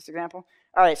example?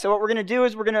 All right, so what we're going to do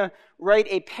is we're going to write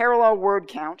a parallel word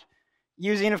count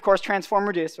using, of course, transform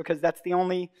reduce, because that's the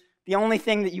only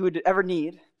thing that you would ever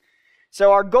need.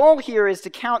 So our goal here is to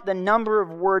count the number of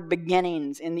word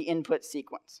beginnings in the input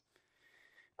sequence.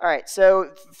 All right,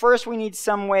 so first we need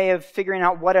some way of figuring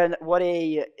out what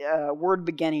a word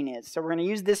beginning is. So we're going to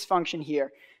use this function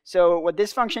here. So what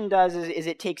this function does is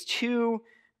it takes two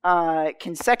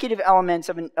consecutive elements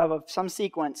of some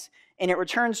sequence, and it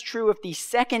returns true if the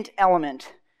second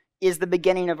element is the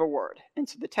beginning of a word. And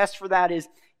so the test for that is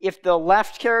if the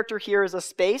left character here is a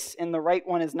space and the right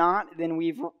one is not, then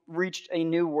we've reached a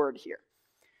new word here.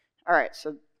 All right,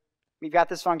 so we've got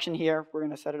this function here. We're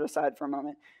going to set it aside for a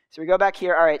moment. So we go back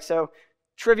here. All right, so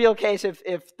trivial case,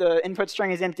 if the input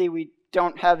string is empty, we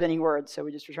don't have any words, so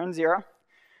we just return 0.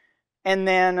 And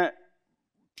then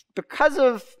because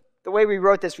of the way we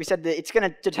wrote this, we said that it's going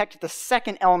to detect the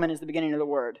second element is the beginning of the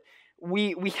word.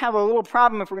 We have a little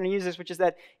problem if we're going to use this, which is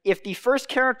that if the first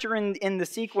character in the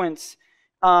sequence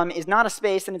is not a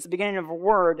space, then it's the beginning of a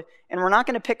word, and we're not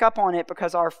going to pick up on it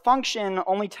because our function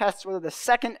only tests whether the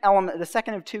second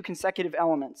of two consecutive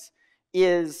elements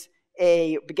is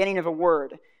a beginning of a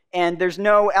word, and there's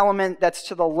no element that's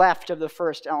to the left of the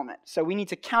first element. So we need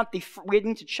to check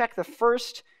the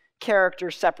first character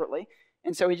separately,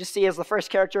 and so we just see as the first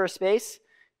character a space.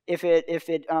 If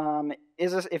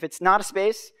it's not a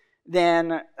space,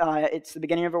 then it's the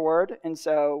beginning of a word, and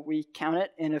so we count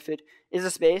it, and if it is a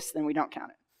space, then we don't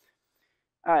count it.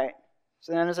 All right,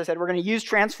 so then as I said, we're going to use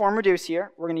transform reduce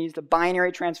here. We're going to use the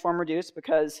binary transform reduce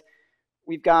because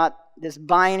we've got this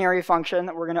binary function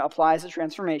that we're going to apply as a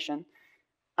transformation.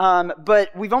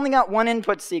 But we've only got one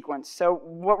input sequence, so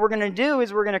what we're going to do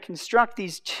is we're going to construct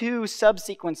these two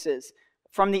subsequences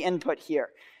from the input here.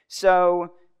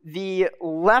 So the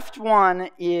left one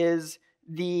is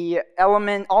the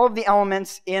element, all of the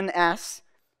elements in S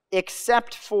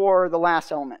except for the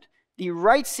last element. The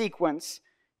right sequence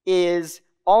is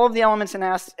all of the elements in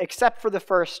S except for the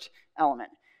first element.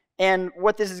 And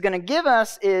what this is going to give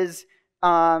us is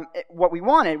what we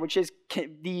wanted, which is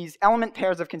these element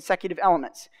pairs of consecutive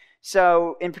elements.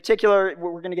 So in particular,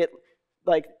 we're going to get,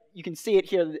 like you can see it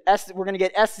here, we're going to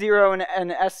get S0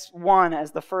 and S1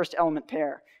 as the first element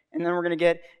pair. And then we're going to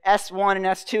get S1 and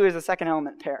S2 as the second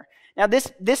element pair. Now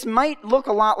this might look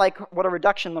a lot like what a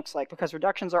reduction looks like, because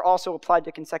reductions are also applied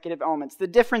to consecutive elements. The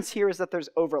difference here is that there's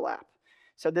overlap.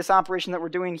 So this operation that we're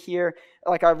doing here,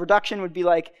 like a reduction would be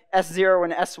like S0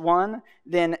 and S1,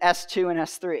 then S2 and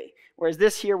S3. Whereas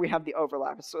this here, we have the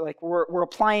overlap. So like we're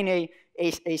applying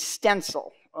a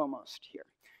stencil almost here.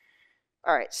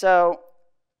 All right, so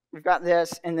we've got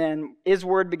this, and then is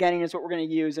word beginning is what we're going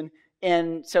to use.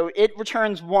 And so it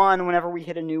returns 1 whenever we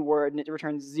hit a new word, and it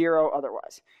returns 0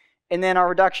 otherwise. And then our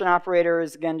reduction operator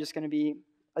is, again, just going to be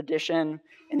addition,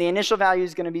 and the initial value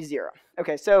is going to be 0.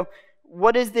 Okay, so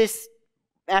what does this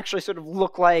actually sort of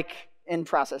look like in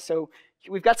process? So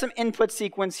we've got some input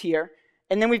sequence here,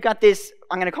 and then we've got this,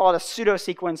 I'm going to call it a pseudo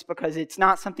sequence because it's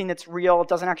not something that's real. It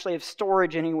doesn't actually have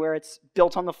storage anywhere. It's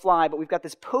built on the fly, but we've got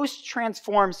this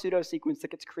post-transform pseudo sequence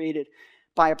that gets created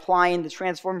by applying the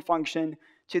transform function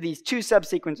to these two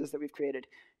subsequences that we've created.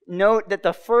 Note that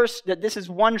that this is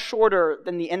one shorter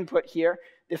than the input here.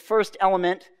 The first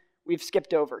element we've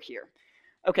skipped over here.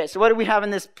 Okay, so what do we have in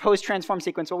this post-transform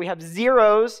sequence? Well, we have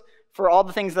zeros for all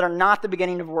the things that are not the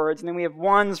beginning of words, and then we have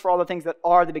ones for all the things that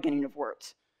are the beginning of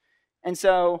words. And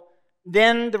so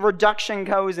then the reduction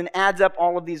goes and adds up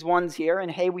all of these ones here, and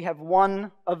hey, we have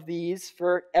one of these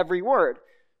for every word.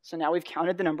 So now we've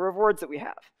counted the number of words that we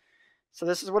have. So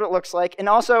this is what it looks like. And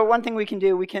also, one thing we can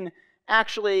do, we can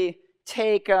actually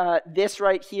take this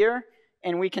right here,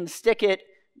 and we can stick it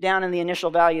down in the initial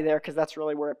value there, because that's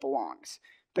really where it belongs.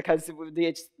 Because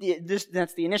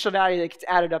that's the initial value that gets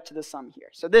added up to the sum here.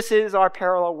 So this is our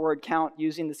parallel word count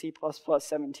using the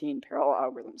C++17 parallel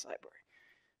algorithms library.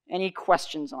 Any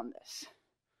questions on this?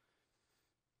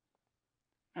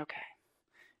 Okay.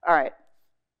 All right.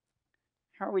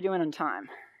 How are we doing on time?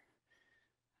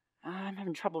 I'm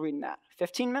having trouble reading that.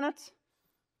 15 minutes?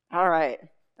 All right.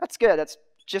 That's good. That's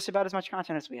just about as much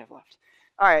content as we have left.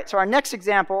 All right. So our next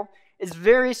example is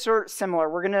very sort of similar.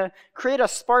 We're going to create a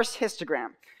sparse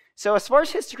histogram. So a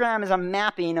sparse histogram is a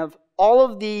mapping of all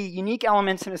of the unique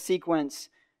elements in a sequence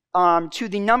to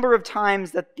the number of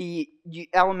times that the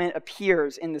element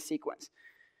appears in the sequence.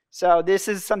 So this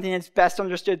is something that's best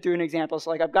understood through an example. So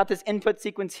like I've got this input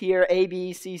sequence here, A,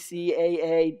 B, C, C, A,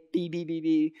 A, B, B, B,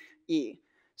 B, E.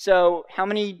 So how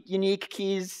many unique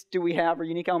keys do we have, or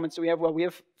unique elements do we have? Well, we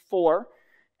have 4.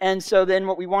 And so then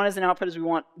what we want as an output is we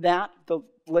want that, the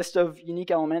list of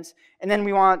unique elements, and then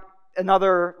we want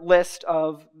another list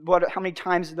of how many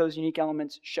times those unique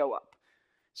elements show up.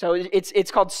 So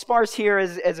it's called sparse here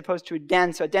as opposed to a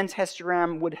dense. So a dense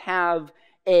histogram would have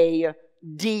a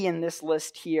D in this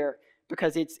list here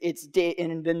because it's D,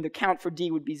 and then the count for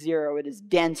D would be 0. It is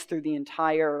dense through the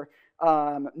entire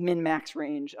min-max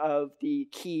range of the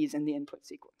keys in the input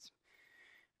sequence.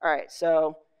 All right,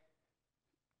 so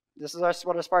this is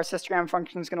what a sparse histogram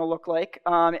function is going to look like.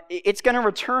 It's going to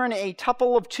return a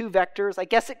tuple of 2 vectors. I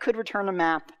guess it could return a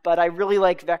map, but I really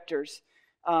like vectors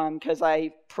because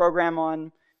I program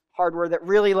on hardware that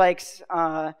really likes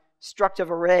structive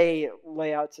array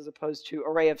layouts as opposed to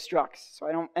array of structs. So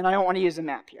I don't want to use a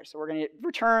map here. So we're going to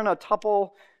return a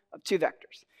tuple of 2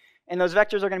 vectors. And those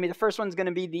vectors are going to be, the first one's going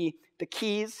to be the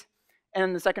keys, and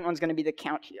then the second one's going to be the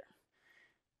count here.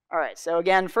 All right, so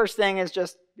again, first thing is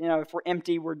just, if we're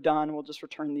empty, we're done. We'll just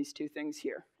return these 2 things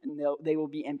here, and they will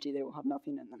be empty. They will have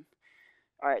nothing in them.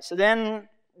 All right, so then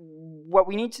what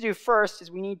we need to do first is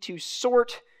we need to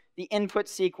sort the input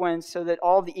sequence so that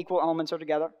all the equal elements are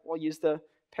together. We'll use the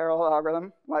parallel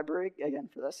algorithm library again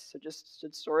for this. So just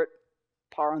sort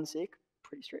par on seq,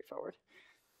 pretty straightforward.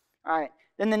 All right,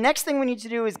 then the next thing we need to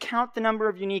do is count the number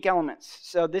of unique elements.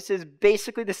 So this is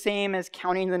basically the same as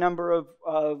counting the number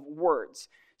of words.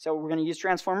 So we're going to use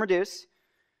transform reduce.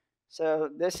 So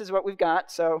this is what we've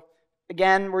got. So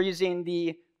again, we're using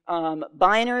the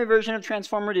binary version of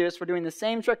transform reduce. We're doing the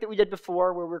same trick that we did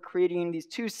before, where we're creating these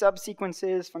 2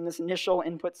 subsequences from this initial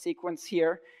input sequence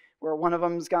here, where one of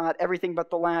them's got everything but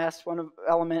the last one of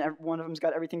them's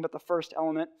got everything but the first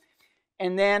element.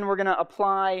 And then we're going to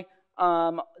apply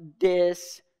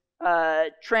this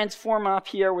transform op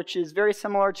here, which is very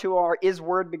similar to our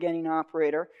isWord beginning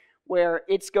operator, where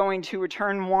it's going to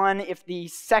return 1 if the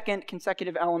second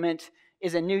consecutive element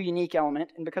is a new unique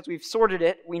element. And because we've sorted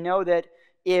it, we know that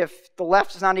if the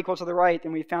left is not equal to the right,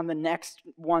 then we found the next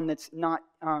one that's not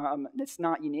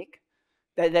unique.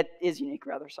 That is unique,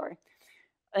 rather, sorry.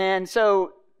 And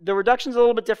so the reduction is a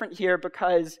little bit different here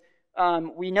because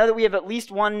we know that we have at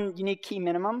least 1 unique key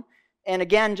minimum. And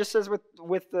again, just as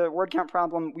with the word count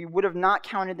problem, we would have not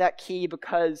counted that key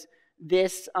because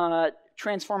this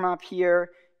transform op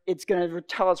here, it's going to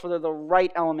tell us whether the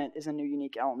right element is a new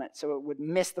unique element. So it would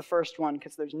miss the first one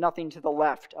because there's nothing to the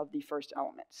left of the first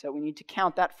element. So we need to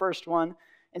count that first one.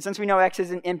 And since we know x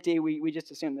isn't empty, we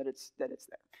just assume that it's there.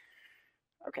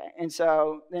 Okay, and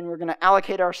so then we're going to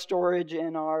allocate our storage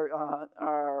and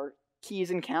our keys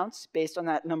and counts based on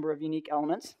that number of unique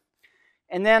elements.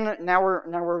 And then now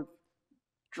we're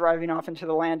driving off into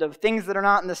the land of things that are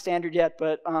not in the standard yet,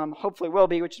 but hopefully will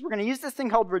be, which is we're going to use this thing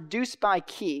called reduce by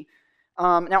key.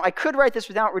 Now, I could write this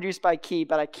without reduce by key,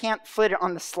 but I can't fit it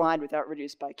on the slide without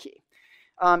reduce by key.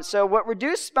 So what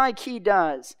reduce by key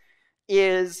does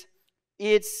is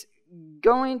it's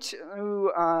going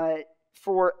to,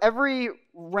 for every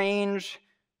range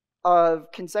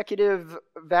of consecutive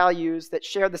values that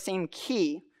share the same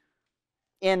key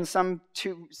in some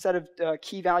set of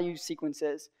key value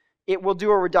sequences, it will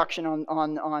do a reduction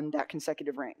on that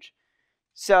consecutive range.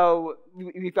 So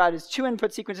we've got as 2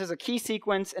 input sequences, a key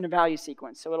sequence and a value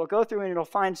sequence. So it'll go through and it'll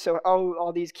find,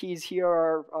 all these keys here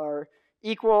are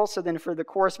equal. So then for the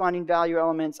corresponding value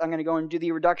elements, I'm going to go and do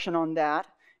the reduction on that.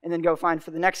 And then go find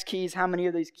for the next keys, how many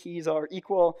of these keys are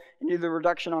equal, and do the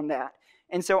reduction on that.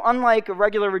 And so unlike a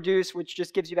regular reduce, which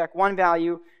just gives you back one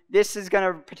value, this is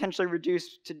going to potentially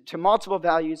reduce to multiple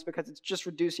values because it's just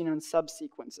reducing on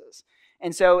subsequences.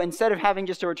 And so instead of having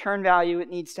just a return value, it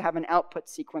needs to have an output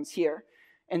sequence here.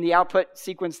 And the output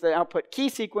sequence, the output key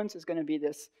sequence is going to be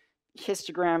this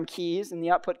histogram keys, and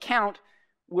the output count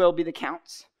will be the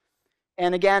counts.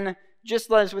 And again,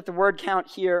 just as with the word count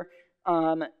here,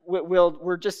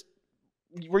 we're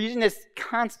using this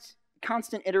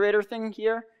constant iterator thing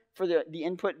here for the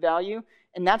input value,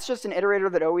 and that's just an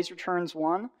iterator that always returns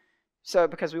 1. So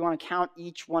because we want to count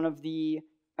each one of the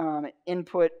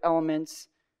input elements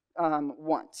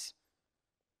once.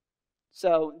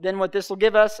 So then what this will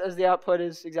give us as the output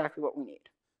is exactly what we need.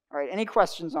 All right, any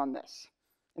questions on this?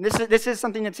 And this is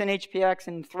something that's in HPX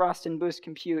and Thrust and Boost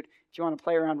Compute if you want to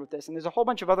play around with this. And there's a whole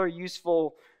bunch of other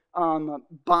useful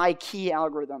by-key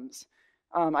algorithms.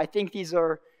 I think these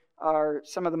are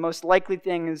some of the most likely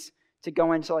things to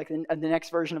go into like the next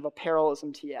version of a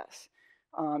parallelism TS.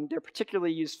 They're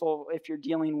particularly useful if you're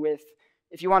dealing with,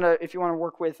 if you want to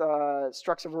work with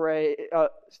structural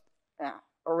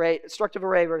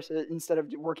array versus instead of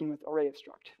working with array of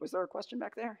struct. Was there a question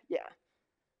back there? Yeah.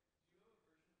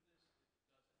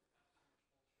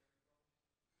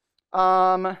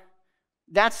 So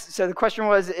the question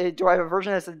was, do I have a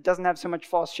version of this that doesn't have so much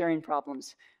false sharing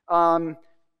problems?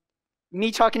 Me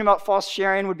talking about false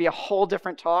sharing would be a whole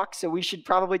different talk, so we should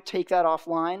probably take that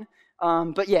offline.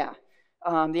 But yeah,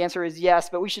 the answer is yes,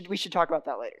 but we should talk about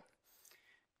that later.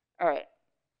 All right.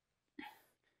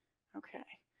 Okay.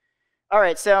 All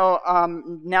right. So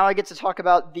now I get to talk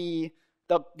about the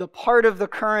part of the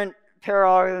current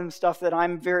parallelism stuff that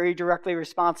I'm very directly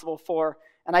responsible for,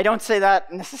 and I don't say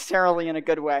that necessarily in a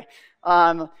good way,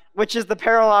 which is the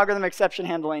parallelism exception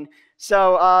handling.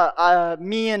 So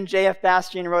me and JF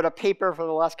Bastian wrote a paper for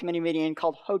the last committee meeting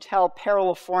called Hotel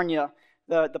Paralifornia.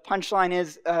 The punchline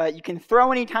is you can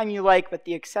throw anytime you like, but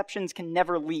the exceptions can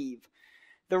never leave.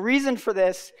 The reason for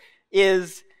this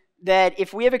is that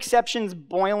if we have exceptions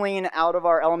boiling out of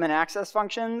our element access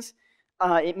functions,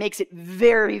 it makes it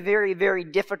very, very, very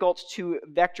difficult to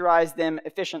vectorize them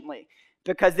efficiently,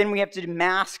 because then we have to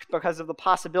mask because of the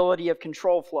possibility of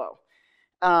control flow.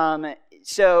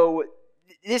 So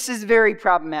this is very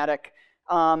problematic.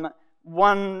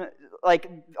 One, like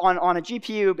on a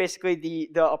GPU, basically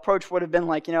the approach would have been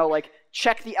like,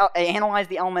 analyze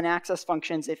the element access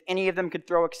functions. If any of them could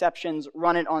throw exceptions,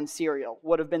 run it on serial.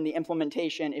 Would have been the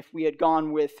implementation if we had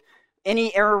gone with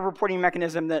any error reporting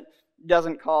mechanism that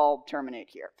doesn't call terminate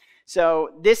here. So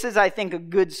this is, I think, a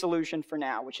good solution for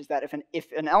now, which is that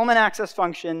if an element access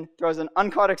function throws an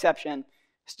uncalled exception,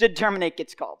 std terminate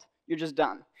gets called. You're just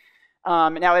done.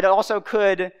 Now it also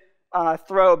could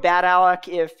throw bad alloc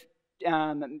if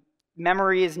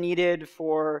memory is needed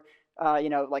for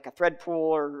like a thread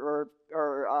pool, or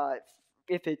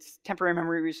if it's temporary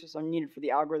memory resources are needed for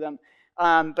the algorithm.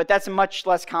 But that's a much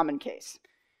less common case.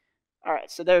 All right,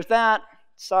 so there's that.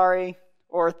 Sorry,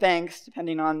 or thanks,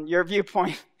 depending on your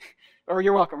viewpoint. Or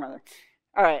you're welcome, rather.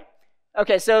 All right.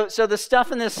 Okay, so the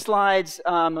stuff in this slides,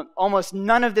 almost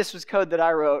none of this was code that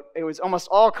I wrote. It was almost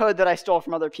all code that I stole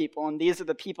from other people, and these are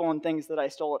the people and things that I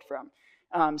stole it from.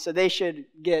 So they should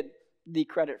get the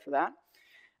credit for that.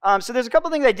 So there's a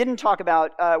couple things I didn't talk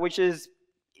about, which is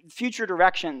future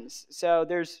directions. So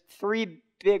there's 3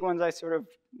 big ones I sort of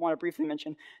want to briefly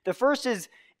mention. The first is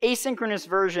asynchronous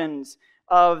versions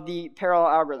of the parallel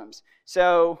algorithms.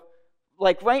 So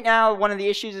like right now, one of the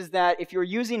issues is that if you're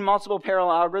using multiple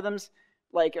parallel algorithms,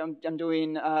 like I'm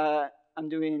doing a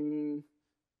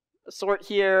sort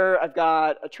here, I've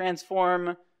got a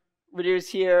transform reduce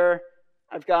here,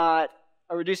 I've got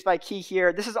a reduce by key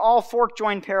here. This is all fork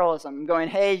join parallelism. I'm going,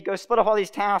 hey, go split up all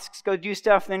these tasks, go do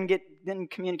stuff, then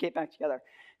communicate back together.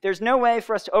 There's no way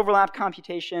for us to overlap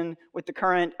computation with the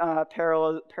current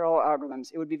parallel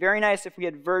algorithms. It would be very nice if we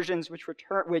had versions which were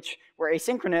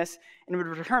asynchronous and would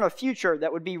return a future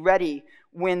that would be ready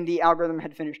when the algorithm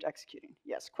had finished executing.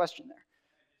 Yes, question there.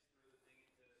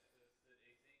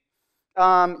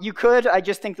 You could. I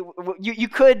just think that you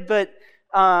could, but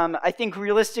I think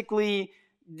realistically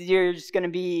there's going to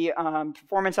be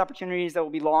performance opportunities that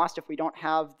will be lost if we don't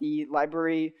have the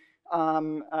library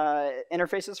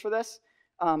interfaces for this.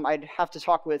 I'd have to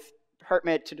talk with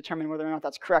Hertmit to determine whether or not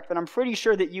that's correct, but I'm pretty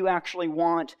sure that you actually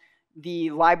want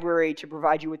the library to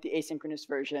provide you with the asynchronous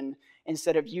version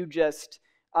instead of you just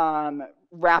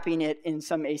wrapping it in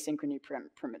some asynchrony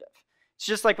primitive. It's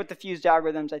just like with the fused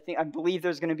algorithms. I believe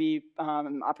there's going to be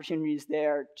opportunities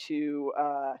there to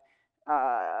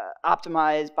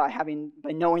optimize by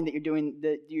knowing that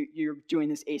you're doing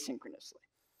this asynchronously.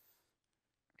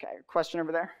 Okay, question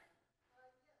over there.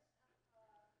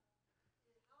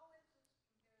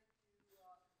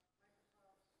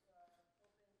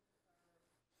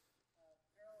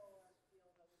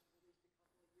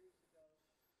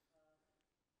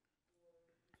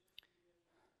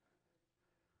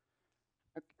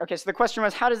 Okay, so the question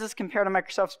was, how does this compare to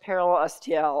Microsoft's Parallel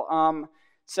STL?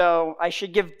 So I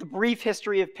should give the brief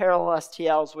history of Parallel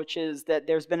STLs, which is that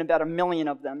there's been about 1 million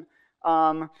of them.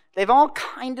 They've all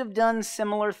kind of done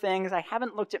similar things. I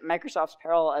haven't looked at Microsoft's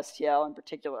Parallel STL in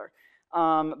particular,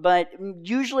 but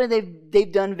usually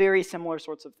they've done very similar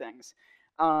sorts of things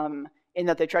in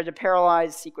that they tried to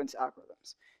parallelize sequence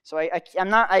algorithms. So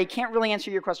I can't really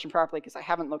answer your question properly because I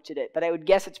haven't looked at it, but I would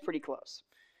guess it's pretty close.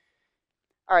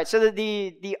 All right, so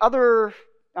the other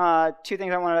two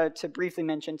things I wanted to briefly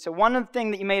mention. So one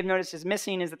thing that you may have noticed is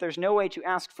missing is that there's no way to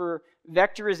ask for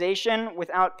vectorization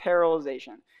without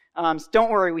parallelization. So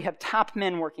don't worry, we have top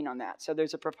men working on that. So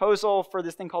there's a proposal for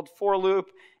this thing called for loop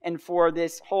and for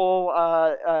this whole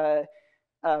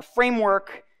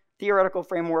framework, theoretical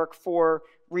framework for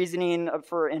reasoning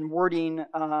and wording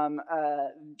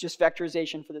just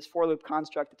vectorization for this for loop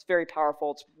construct. It's very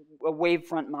powerful. It's a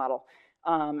wavefront model.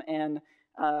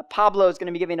 Pablo is going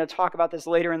to be giving a talk about this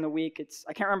later in the week.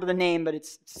 I can't remember the name, but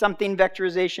it's something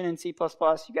vectorization in C++.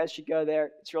 You guys should go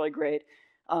there. It's really great.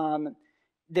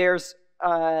 There's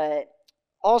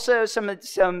also some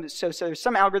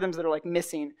algorithms that are like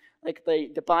missing, like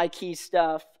the by key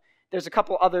stuff. There's a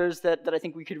couple others that I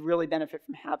think we could really benefit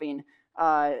from having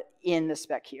in the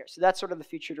spec here. So that's sort of the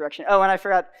future direction. Oh, and I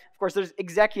forgot, of course, there's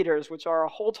executors, which are a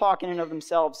whole talk in and of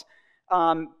themselves.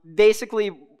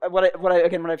 Basically, what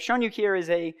I've shown you here is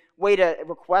a way to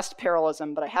request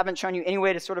parallelism, but I haven't shown you any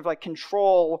way to sort of like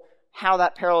control how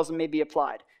that parallelism may be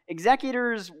applied.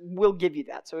 Executors will give you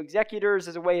that. So executors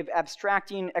is a way of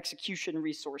abstracting execution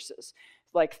resources,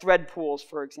 like thread pools,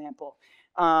 for example,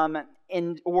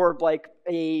 or like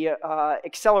a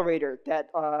accelerator that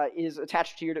is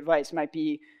attached to your device might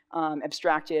be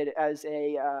abstracted as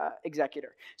a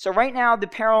executor. So right now, the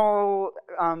parallel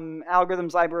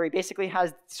algorithms library basically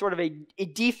has sort of a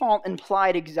default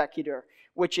implied executor,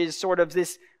 which is sort of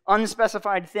this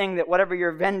unspecified thing that whatever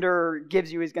your vendor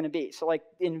gives you is going to be. So like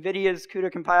NVIDIA's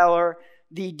CUDA compiler,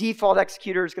 the default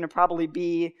executor is going to probably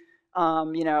be,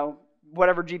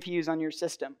 whatever GPUs on your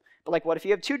system. But like, what if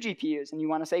you have 2 GPUs and you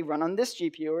want to say run on this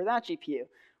GPU or that GPU?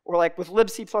 Or like with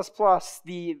libc++,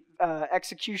 the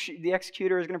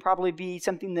executor is going to probably be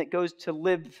something that goes to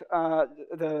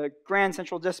the Grand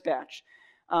Central Dispatch.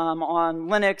 On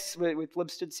Linux, with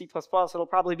libstd C++, it'll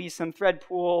probably be some thread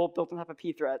pool built on top of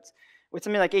pthreads. With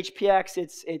something like HPX,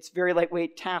 it's very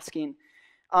lightweight tasking.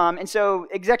 And so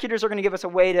executors are going to give us a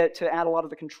way to add a lot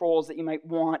of the controls that you might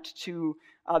want to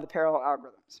the parallel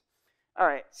algorithms. All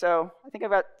right, so I think I've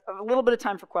got a little bit of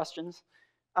time for questions.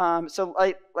 So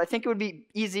I think it would be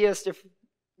easiest if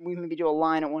we maybe do a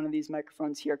line at one of these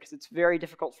microphones here, because it's very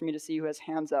difficult for me to see who has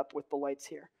hands up with the lights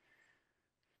here.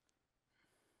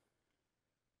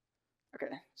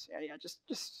 Okay, so yeah, just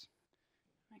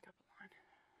make up a line.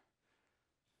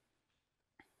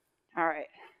 All right,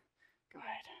 go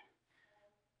ahead.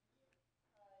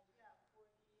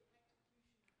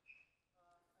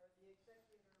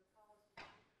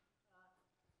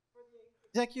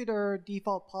 Executor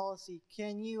default policy,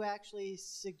 can you actually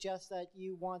suggest that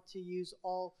you want to use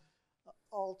all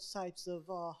types of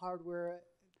hardware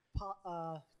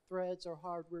threads or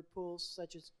hardware pools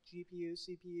such as GPUs,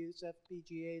 CPUs,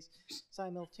 FPGAs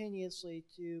simultaneously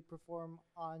to perform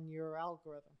on your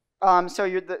algorithm?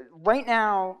 So right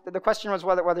now, the question was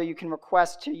whether you can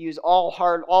request to use all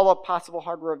the possible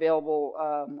hardware available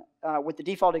with the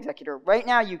default executor. Right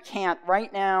now, you can't.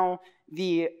 Right now,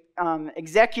 the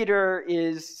executor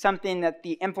is something that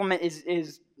the implement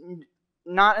is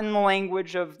not in the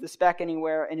language of the spec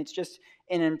anywhere, and it's just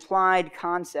an implied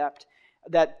concept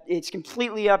that it's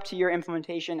completely up to your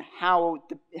implementation how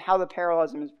the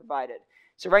parallelism is provided.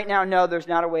 So right now, no, there's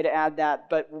not a way to add that,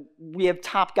 but we have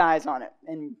top guys on it,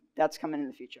 and that's coming in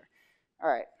the future. All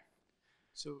right.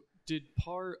 So did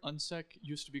par unsec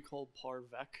used to be called par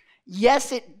vec?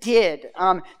 Yes, it did.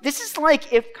 This is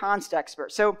like if const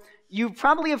expert. So you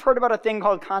probably have heard about a thing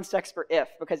called const expert if,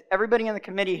 because everybody in the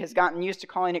committee has gotten used to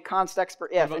calling it const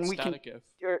expert if. What about static if?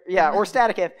 Or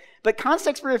static if. But const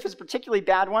expert if is a particularly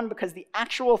bad one because the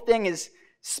actual thing is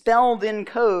spelled in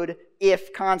code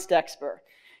if const expert.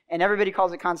 And everybody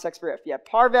calls it const expert if. Yeah,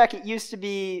 parvec, it used to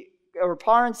be, or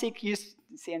par and seek used,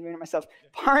 see, I'm doing it myself.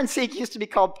 Par and seek used to be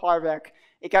called parvec.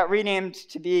 It got renamed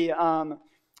to be par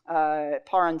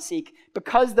and seek.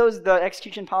 Because the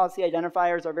execution policy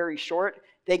identifiers are very short,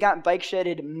 they got bike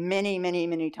shedded many, many,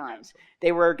 many times.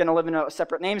 They were going to live in a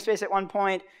separate namespace at one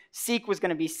point. Seek was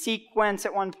going to be sequence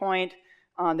at one point.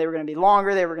 They were going to be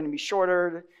longer. They were going to be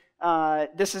shorter.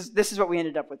 This is what we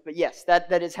ended up with. But yes,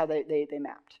 that is how they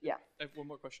mapped. Yeah. I have one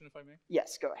more question, if I may.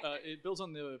 Yes, go ahead. It builds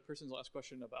on the person's last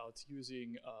question about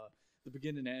using the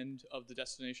begin and end of the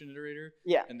destination iterator.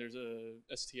 Yeah. And there's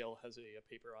STL has a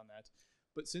paper on that.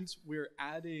 But since we're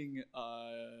adding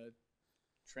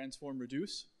transform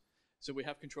reduce, so we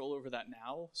have control over that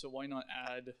now, so why not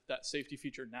add that safety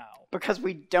feature now? Because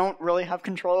we don't really have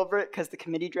control over it because the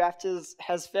committee draft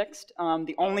has fixed.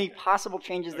 The only possible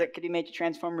changes that could be made to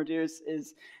transform reduce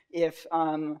is if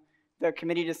the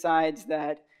committee decides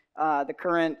that the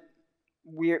current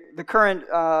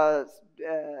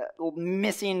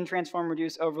missing transform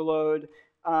reduce overload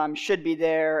should be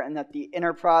there, and that the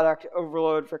inner product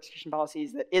overload for execution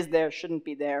policies that is there shouldn't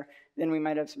be there, then we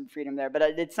might have some freedom there. But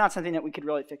it's not something that we could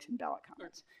really fix in ballot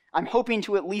comments. I'm hoping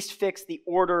to at least fix the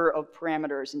order of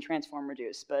parameters in transform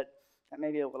reduce, but that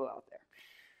may be a little out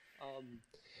there.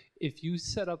 If you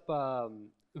set up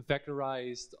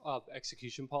vectorized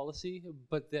execution policy,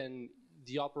 but then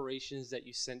the operations that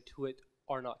you sent to it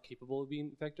are not capable of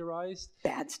being vectorized,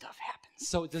 bad stuff happens.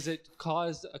 So does it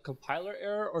cause a compiler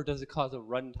error or does it cause a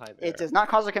runtime error? It does not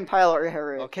cause a compiler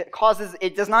error. Okay.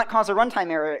 It does not cause a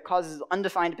runtime error. It causes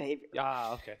undefined behavior.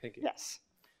 Ah, okay, thank you. Yes.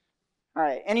 All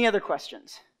right, any other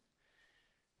questions?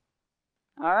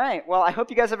 All right, well, I hope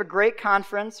you guys have a great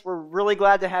conference. We're really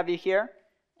glad to have you here,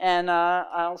 and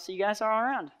I'll see you guys all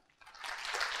around.